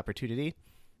had the opportunity?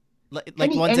 Like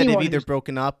ones that have either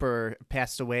broken up or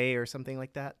passed away or something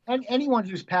like that? Anyone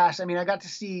who's passed. I mean, I got to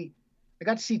see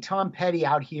Tom Petty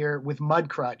out here with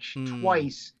Mudcrutch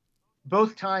twice,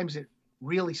 both times at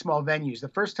really small venues. The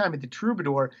first time at the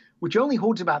Troubadour, which only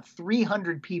holds about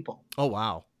 300 people. Oh,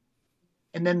 wow.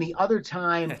 And then the other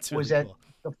time That's was really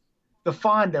at the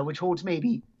Fonda, which holds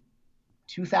maybe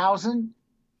 2,000.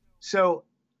 So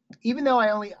even though I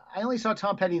only saw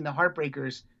Tom Petty and the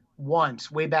Heartbreakers once,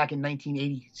 way back in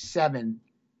 1987,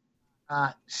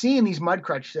 seeing these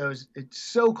Mudcrutch shows, it's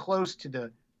so close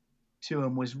to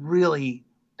him was really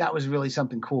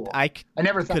something cool. I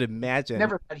never could imagine.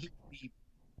 Never thought he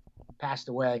passed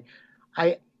away.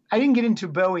 I didn't get into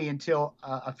Bowie until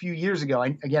a few years ago. I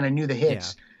knew the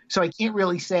hits, so I can't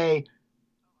really say,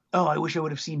 oh, I wish I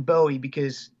would have seen Bowie,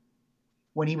 because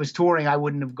when he was touring, I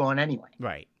wouldn't have gone anyway.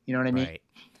 Right. You know what I mean? Right.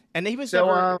 And he was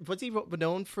was he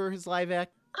known for his live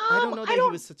act? I don't know that he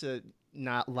was such a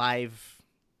not live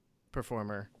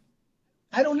performer.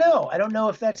 I don't know. I don't know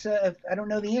if I don't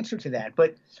know the answer to that,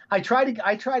 but I try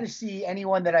to see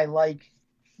anyone that I like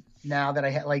now that I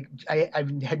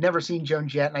had never seen Joan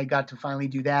Jett, and I got to finally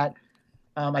do that.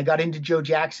 I got into Joe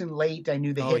Jackson late. I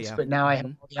knew the hits, yeah. but now I have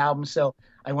all the albums. So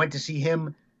I went to see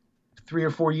him 3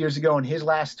 or 4 years ago on his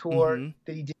last tour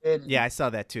that he did. Yeah, I saw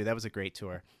that too. That was a great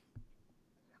tour.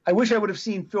 I wish I would have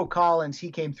seen Phil Collins. He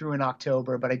came through in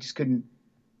October, but I just couldn't.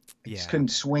 Couldn't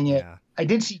swing it. Yeah. I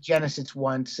did see Genesis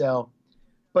once,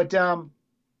 but yeah,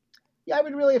 I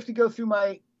would really have to go through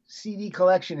my CD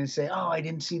collection and say, oh, I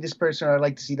didn't see this person, or I'd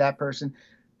like to see that person.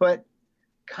 But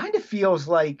kind of feels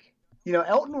like,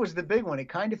 Elton was the big one. It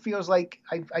kind of feels like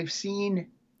I've seen.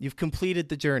 You've completed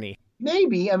the journey.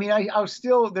 Maybe. I mean, I'll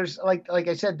still, there's like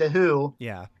I said, The Who.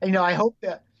 Yeah. And, I hope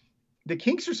that the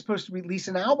Kinks are supposed to release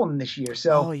an album this year.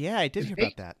 So. Oh yeah, I did hear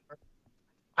about that.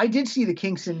 I did see the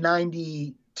Kinks in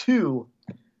 '92,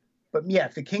 but yeah,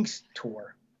 the Kinks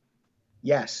tour.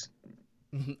 Yes.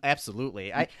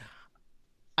 Absolutely. I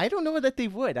don't know that they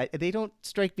would. They don't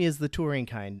strike me as the touring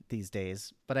kind these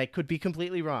days, but I could be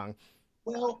completely wrong.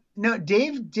 Well, no,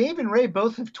 Dave and Ray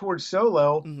both have toured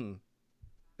solo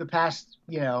the past,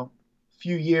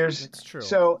 few years. That's true.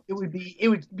 So it would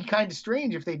be kind of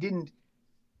strange if they didn't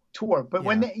tour. But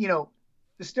when they,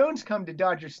 the Stones come to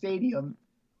Dodger Stadium,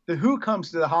 the Who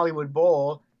comes to the Hollywood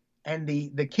Bowl, and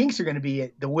the Kinks are going to be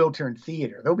at the Wiltern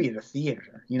Theater. They'll be at the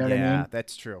theater. You know what I mean? Yeah,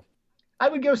 that's true. I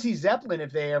would go see Zeppelin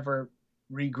if they ever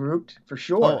regrouped, for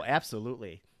sure. Oh,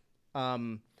 absolutely.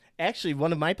 Actually,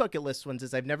 one of my bucket list ones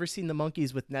is I've never seen the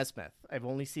Monkees with Nesmith. I've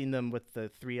only seen them with the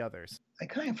 3 others. I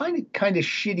find it kind of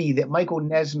shitty that Michael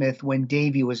Nesmith, when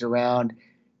Davey was around,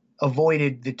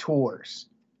 avoided the tours.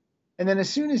 And then as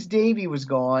soon as Davey was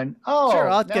gone, sure,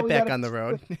 I'll get back on the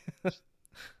road. It's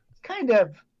kind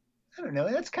of, I don't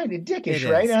know, that's kind of dickish,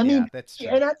 It right? is, I mean, that's true.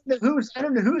 and I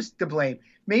don't know who's to blame.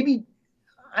 Maybe,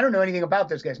 I don't know anything about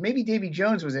those guys. Maybe Davy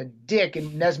Jones was a dick,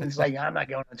 and Nesmith's like, I'm not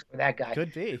going on tour with that guy.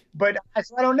 Could be. But I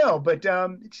don't know. But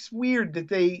it's just weird that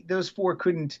those 4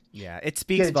 couldn't. Yeah, it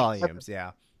speaks volumes.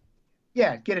 Together.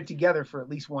 Yeah, get it together for at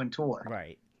least one tour.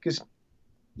 Right. Because,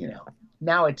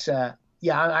 now it's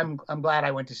I'm glad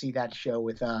I went to see that show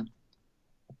with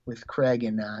Craig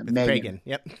and Megan. Craig,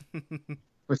 yep.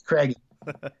 With Craig.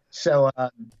 So.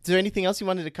 Is there anything else you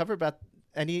wanted to cover about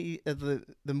any of the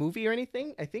movie or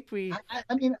anything? I think we.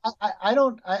 I mean,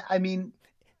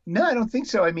 no, I don't think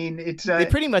so. I mean, it's. They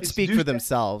pretty much speak for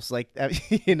themselves. Like,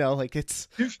 like it's.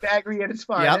 Douchebaggery at its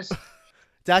finest. Yep.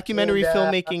 Documentary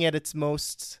filmmaking at its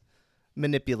most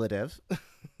manipulative.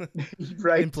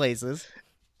 Right. In places.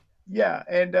 Yeah,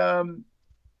 and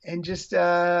just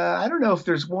I don't know if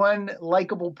there's one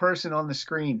likable person on the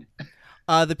screen.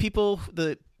 The people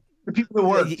who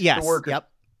work. Yes. The workers. Yep.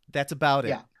 That's about it.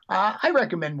 Yeah. I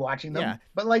recommend watching them. Yeah.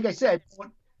 But like I said,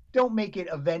 don't make it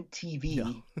event TV.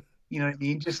 No. You know what I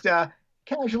mean? Just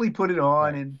casually put it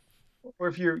on, and or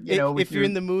if you're if you're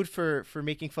in the mood for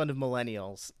making fun of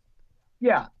millennials.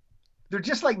 Yeah. They're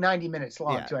just like 90 minutes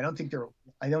long too. I don't think they're long.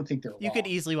 You could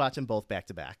easily watch them both back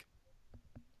to back.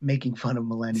 Making fun of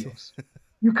millennials.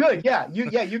 You could, yeah. You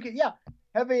could, yeah.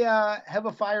 Have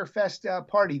a Fyre Fest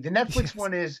party. The Netflix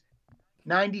one is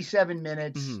 97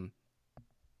 minutes,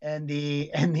 and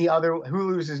the other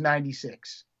Hulu's is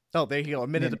 96. Oh, there you go. A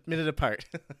minute apart.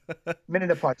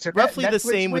 Minute apart. So roughly the Netflix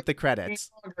same with the credits.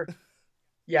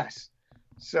 Yes.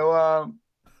 So,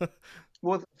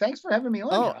 well, thanks for having me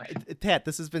on. Josh. Pat,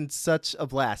 this has been such a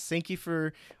blast. Thank you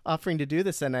for offering to do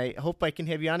this, and I hope I can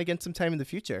have you on again sometime in the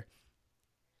future.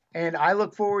 And I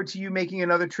look forward to you making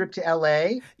another trip to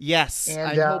LA. Yes,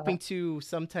 and, I'm hoping to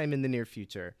sometime in the near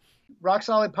future.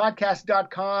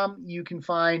 RockSolidPodcast.com. You can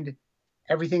find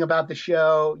everything about the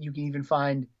show. You can even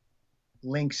find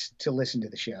links to listen to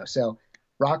the show. So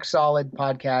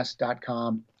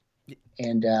RockSolidPodcast.com.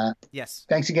 And yes,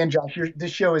 thanks again, Josh.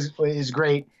 This show is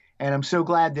great. And I'm so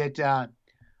glad that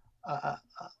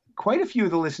quite a few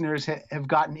of the listeners have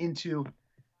gotten into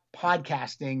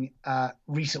podcasting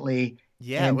recently.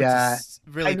 Yeah, and, which is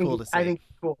really cool to see. I think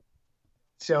it's cool.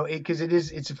 So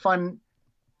it's a fun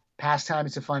pastime.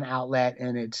 It's a fun outlet,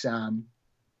 and it's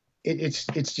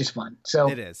just fun. So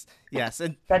it is. Yes.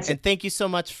 And thank you so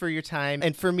much for your time.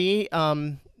 And for me,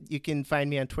 you can find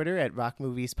me on Twitter at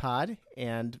rockmoviespod,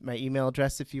 and my email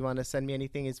address, if you want to send me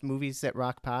anything, is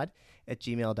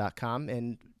movies@rockpod@gmail.com.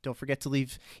 And don't forget to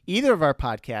leave either of our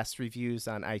podcast reviews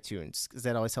on iTunes, because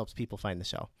that always helps people find the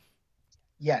show.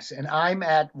 Yes. And I'm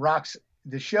at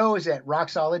the show is at Rock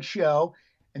Solid Show,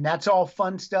 and that's all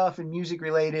fun stuff and music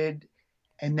related.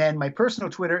 And then my personal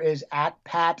Twitter is at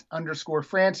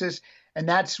Pat_Francis. And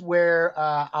that's where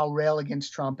I'll rail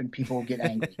against Trump and people get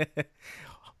angry.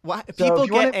 Why So people if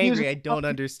you want get angry, music- I don't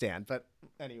understand, but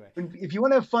Anyway. If you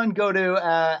want to have fun, go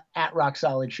to at Rock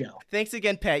Solid Show. Thanks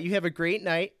again, Pat. You have a great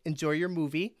night. Enjoy your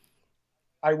movie.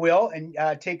 I will. And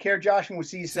take care, Josh, and we'll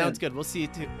see you soon. Sounds good. We'll see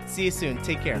you soon.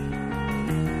 Take care.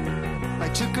 I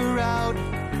took her out.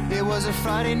 It was a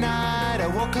Friday night. I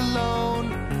woke alone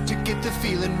to get the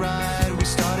feeling right. We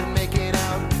started making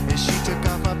out, and she took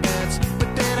off my pants.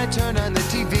 But then I turned on the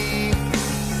TV,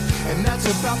 and that's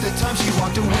about the time she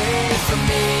walked away from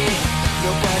me.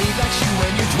 Nobody likes you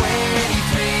when you're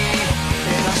 23,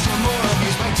 and I still more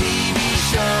abuse my TV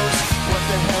shows. What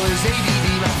the hell is ADD?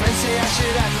 My friends say I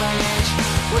should act my age.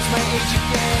 What's my age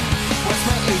again? What's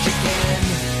my age again?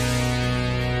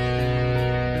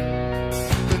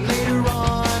 Then later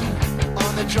on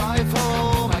the drive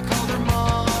home, I called her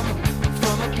mom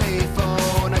from a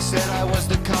payphone. I said I was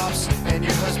the cops and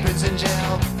your husband's in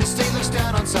jail. The state looks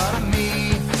down on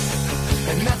sodomy,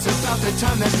 and that's about the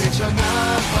time that bitch hung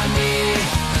up on me.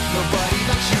 Nobody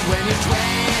likes you when you're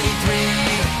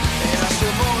 23.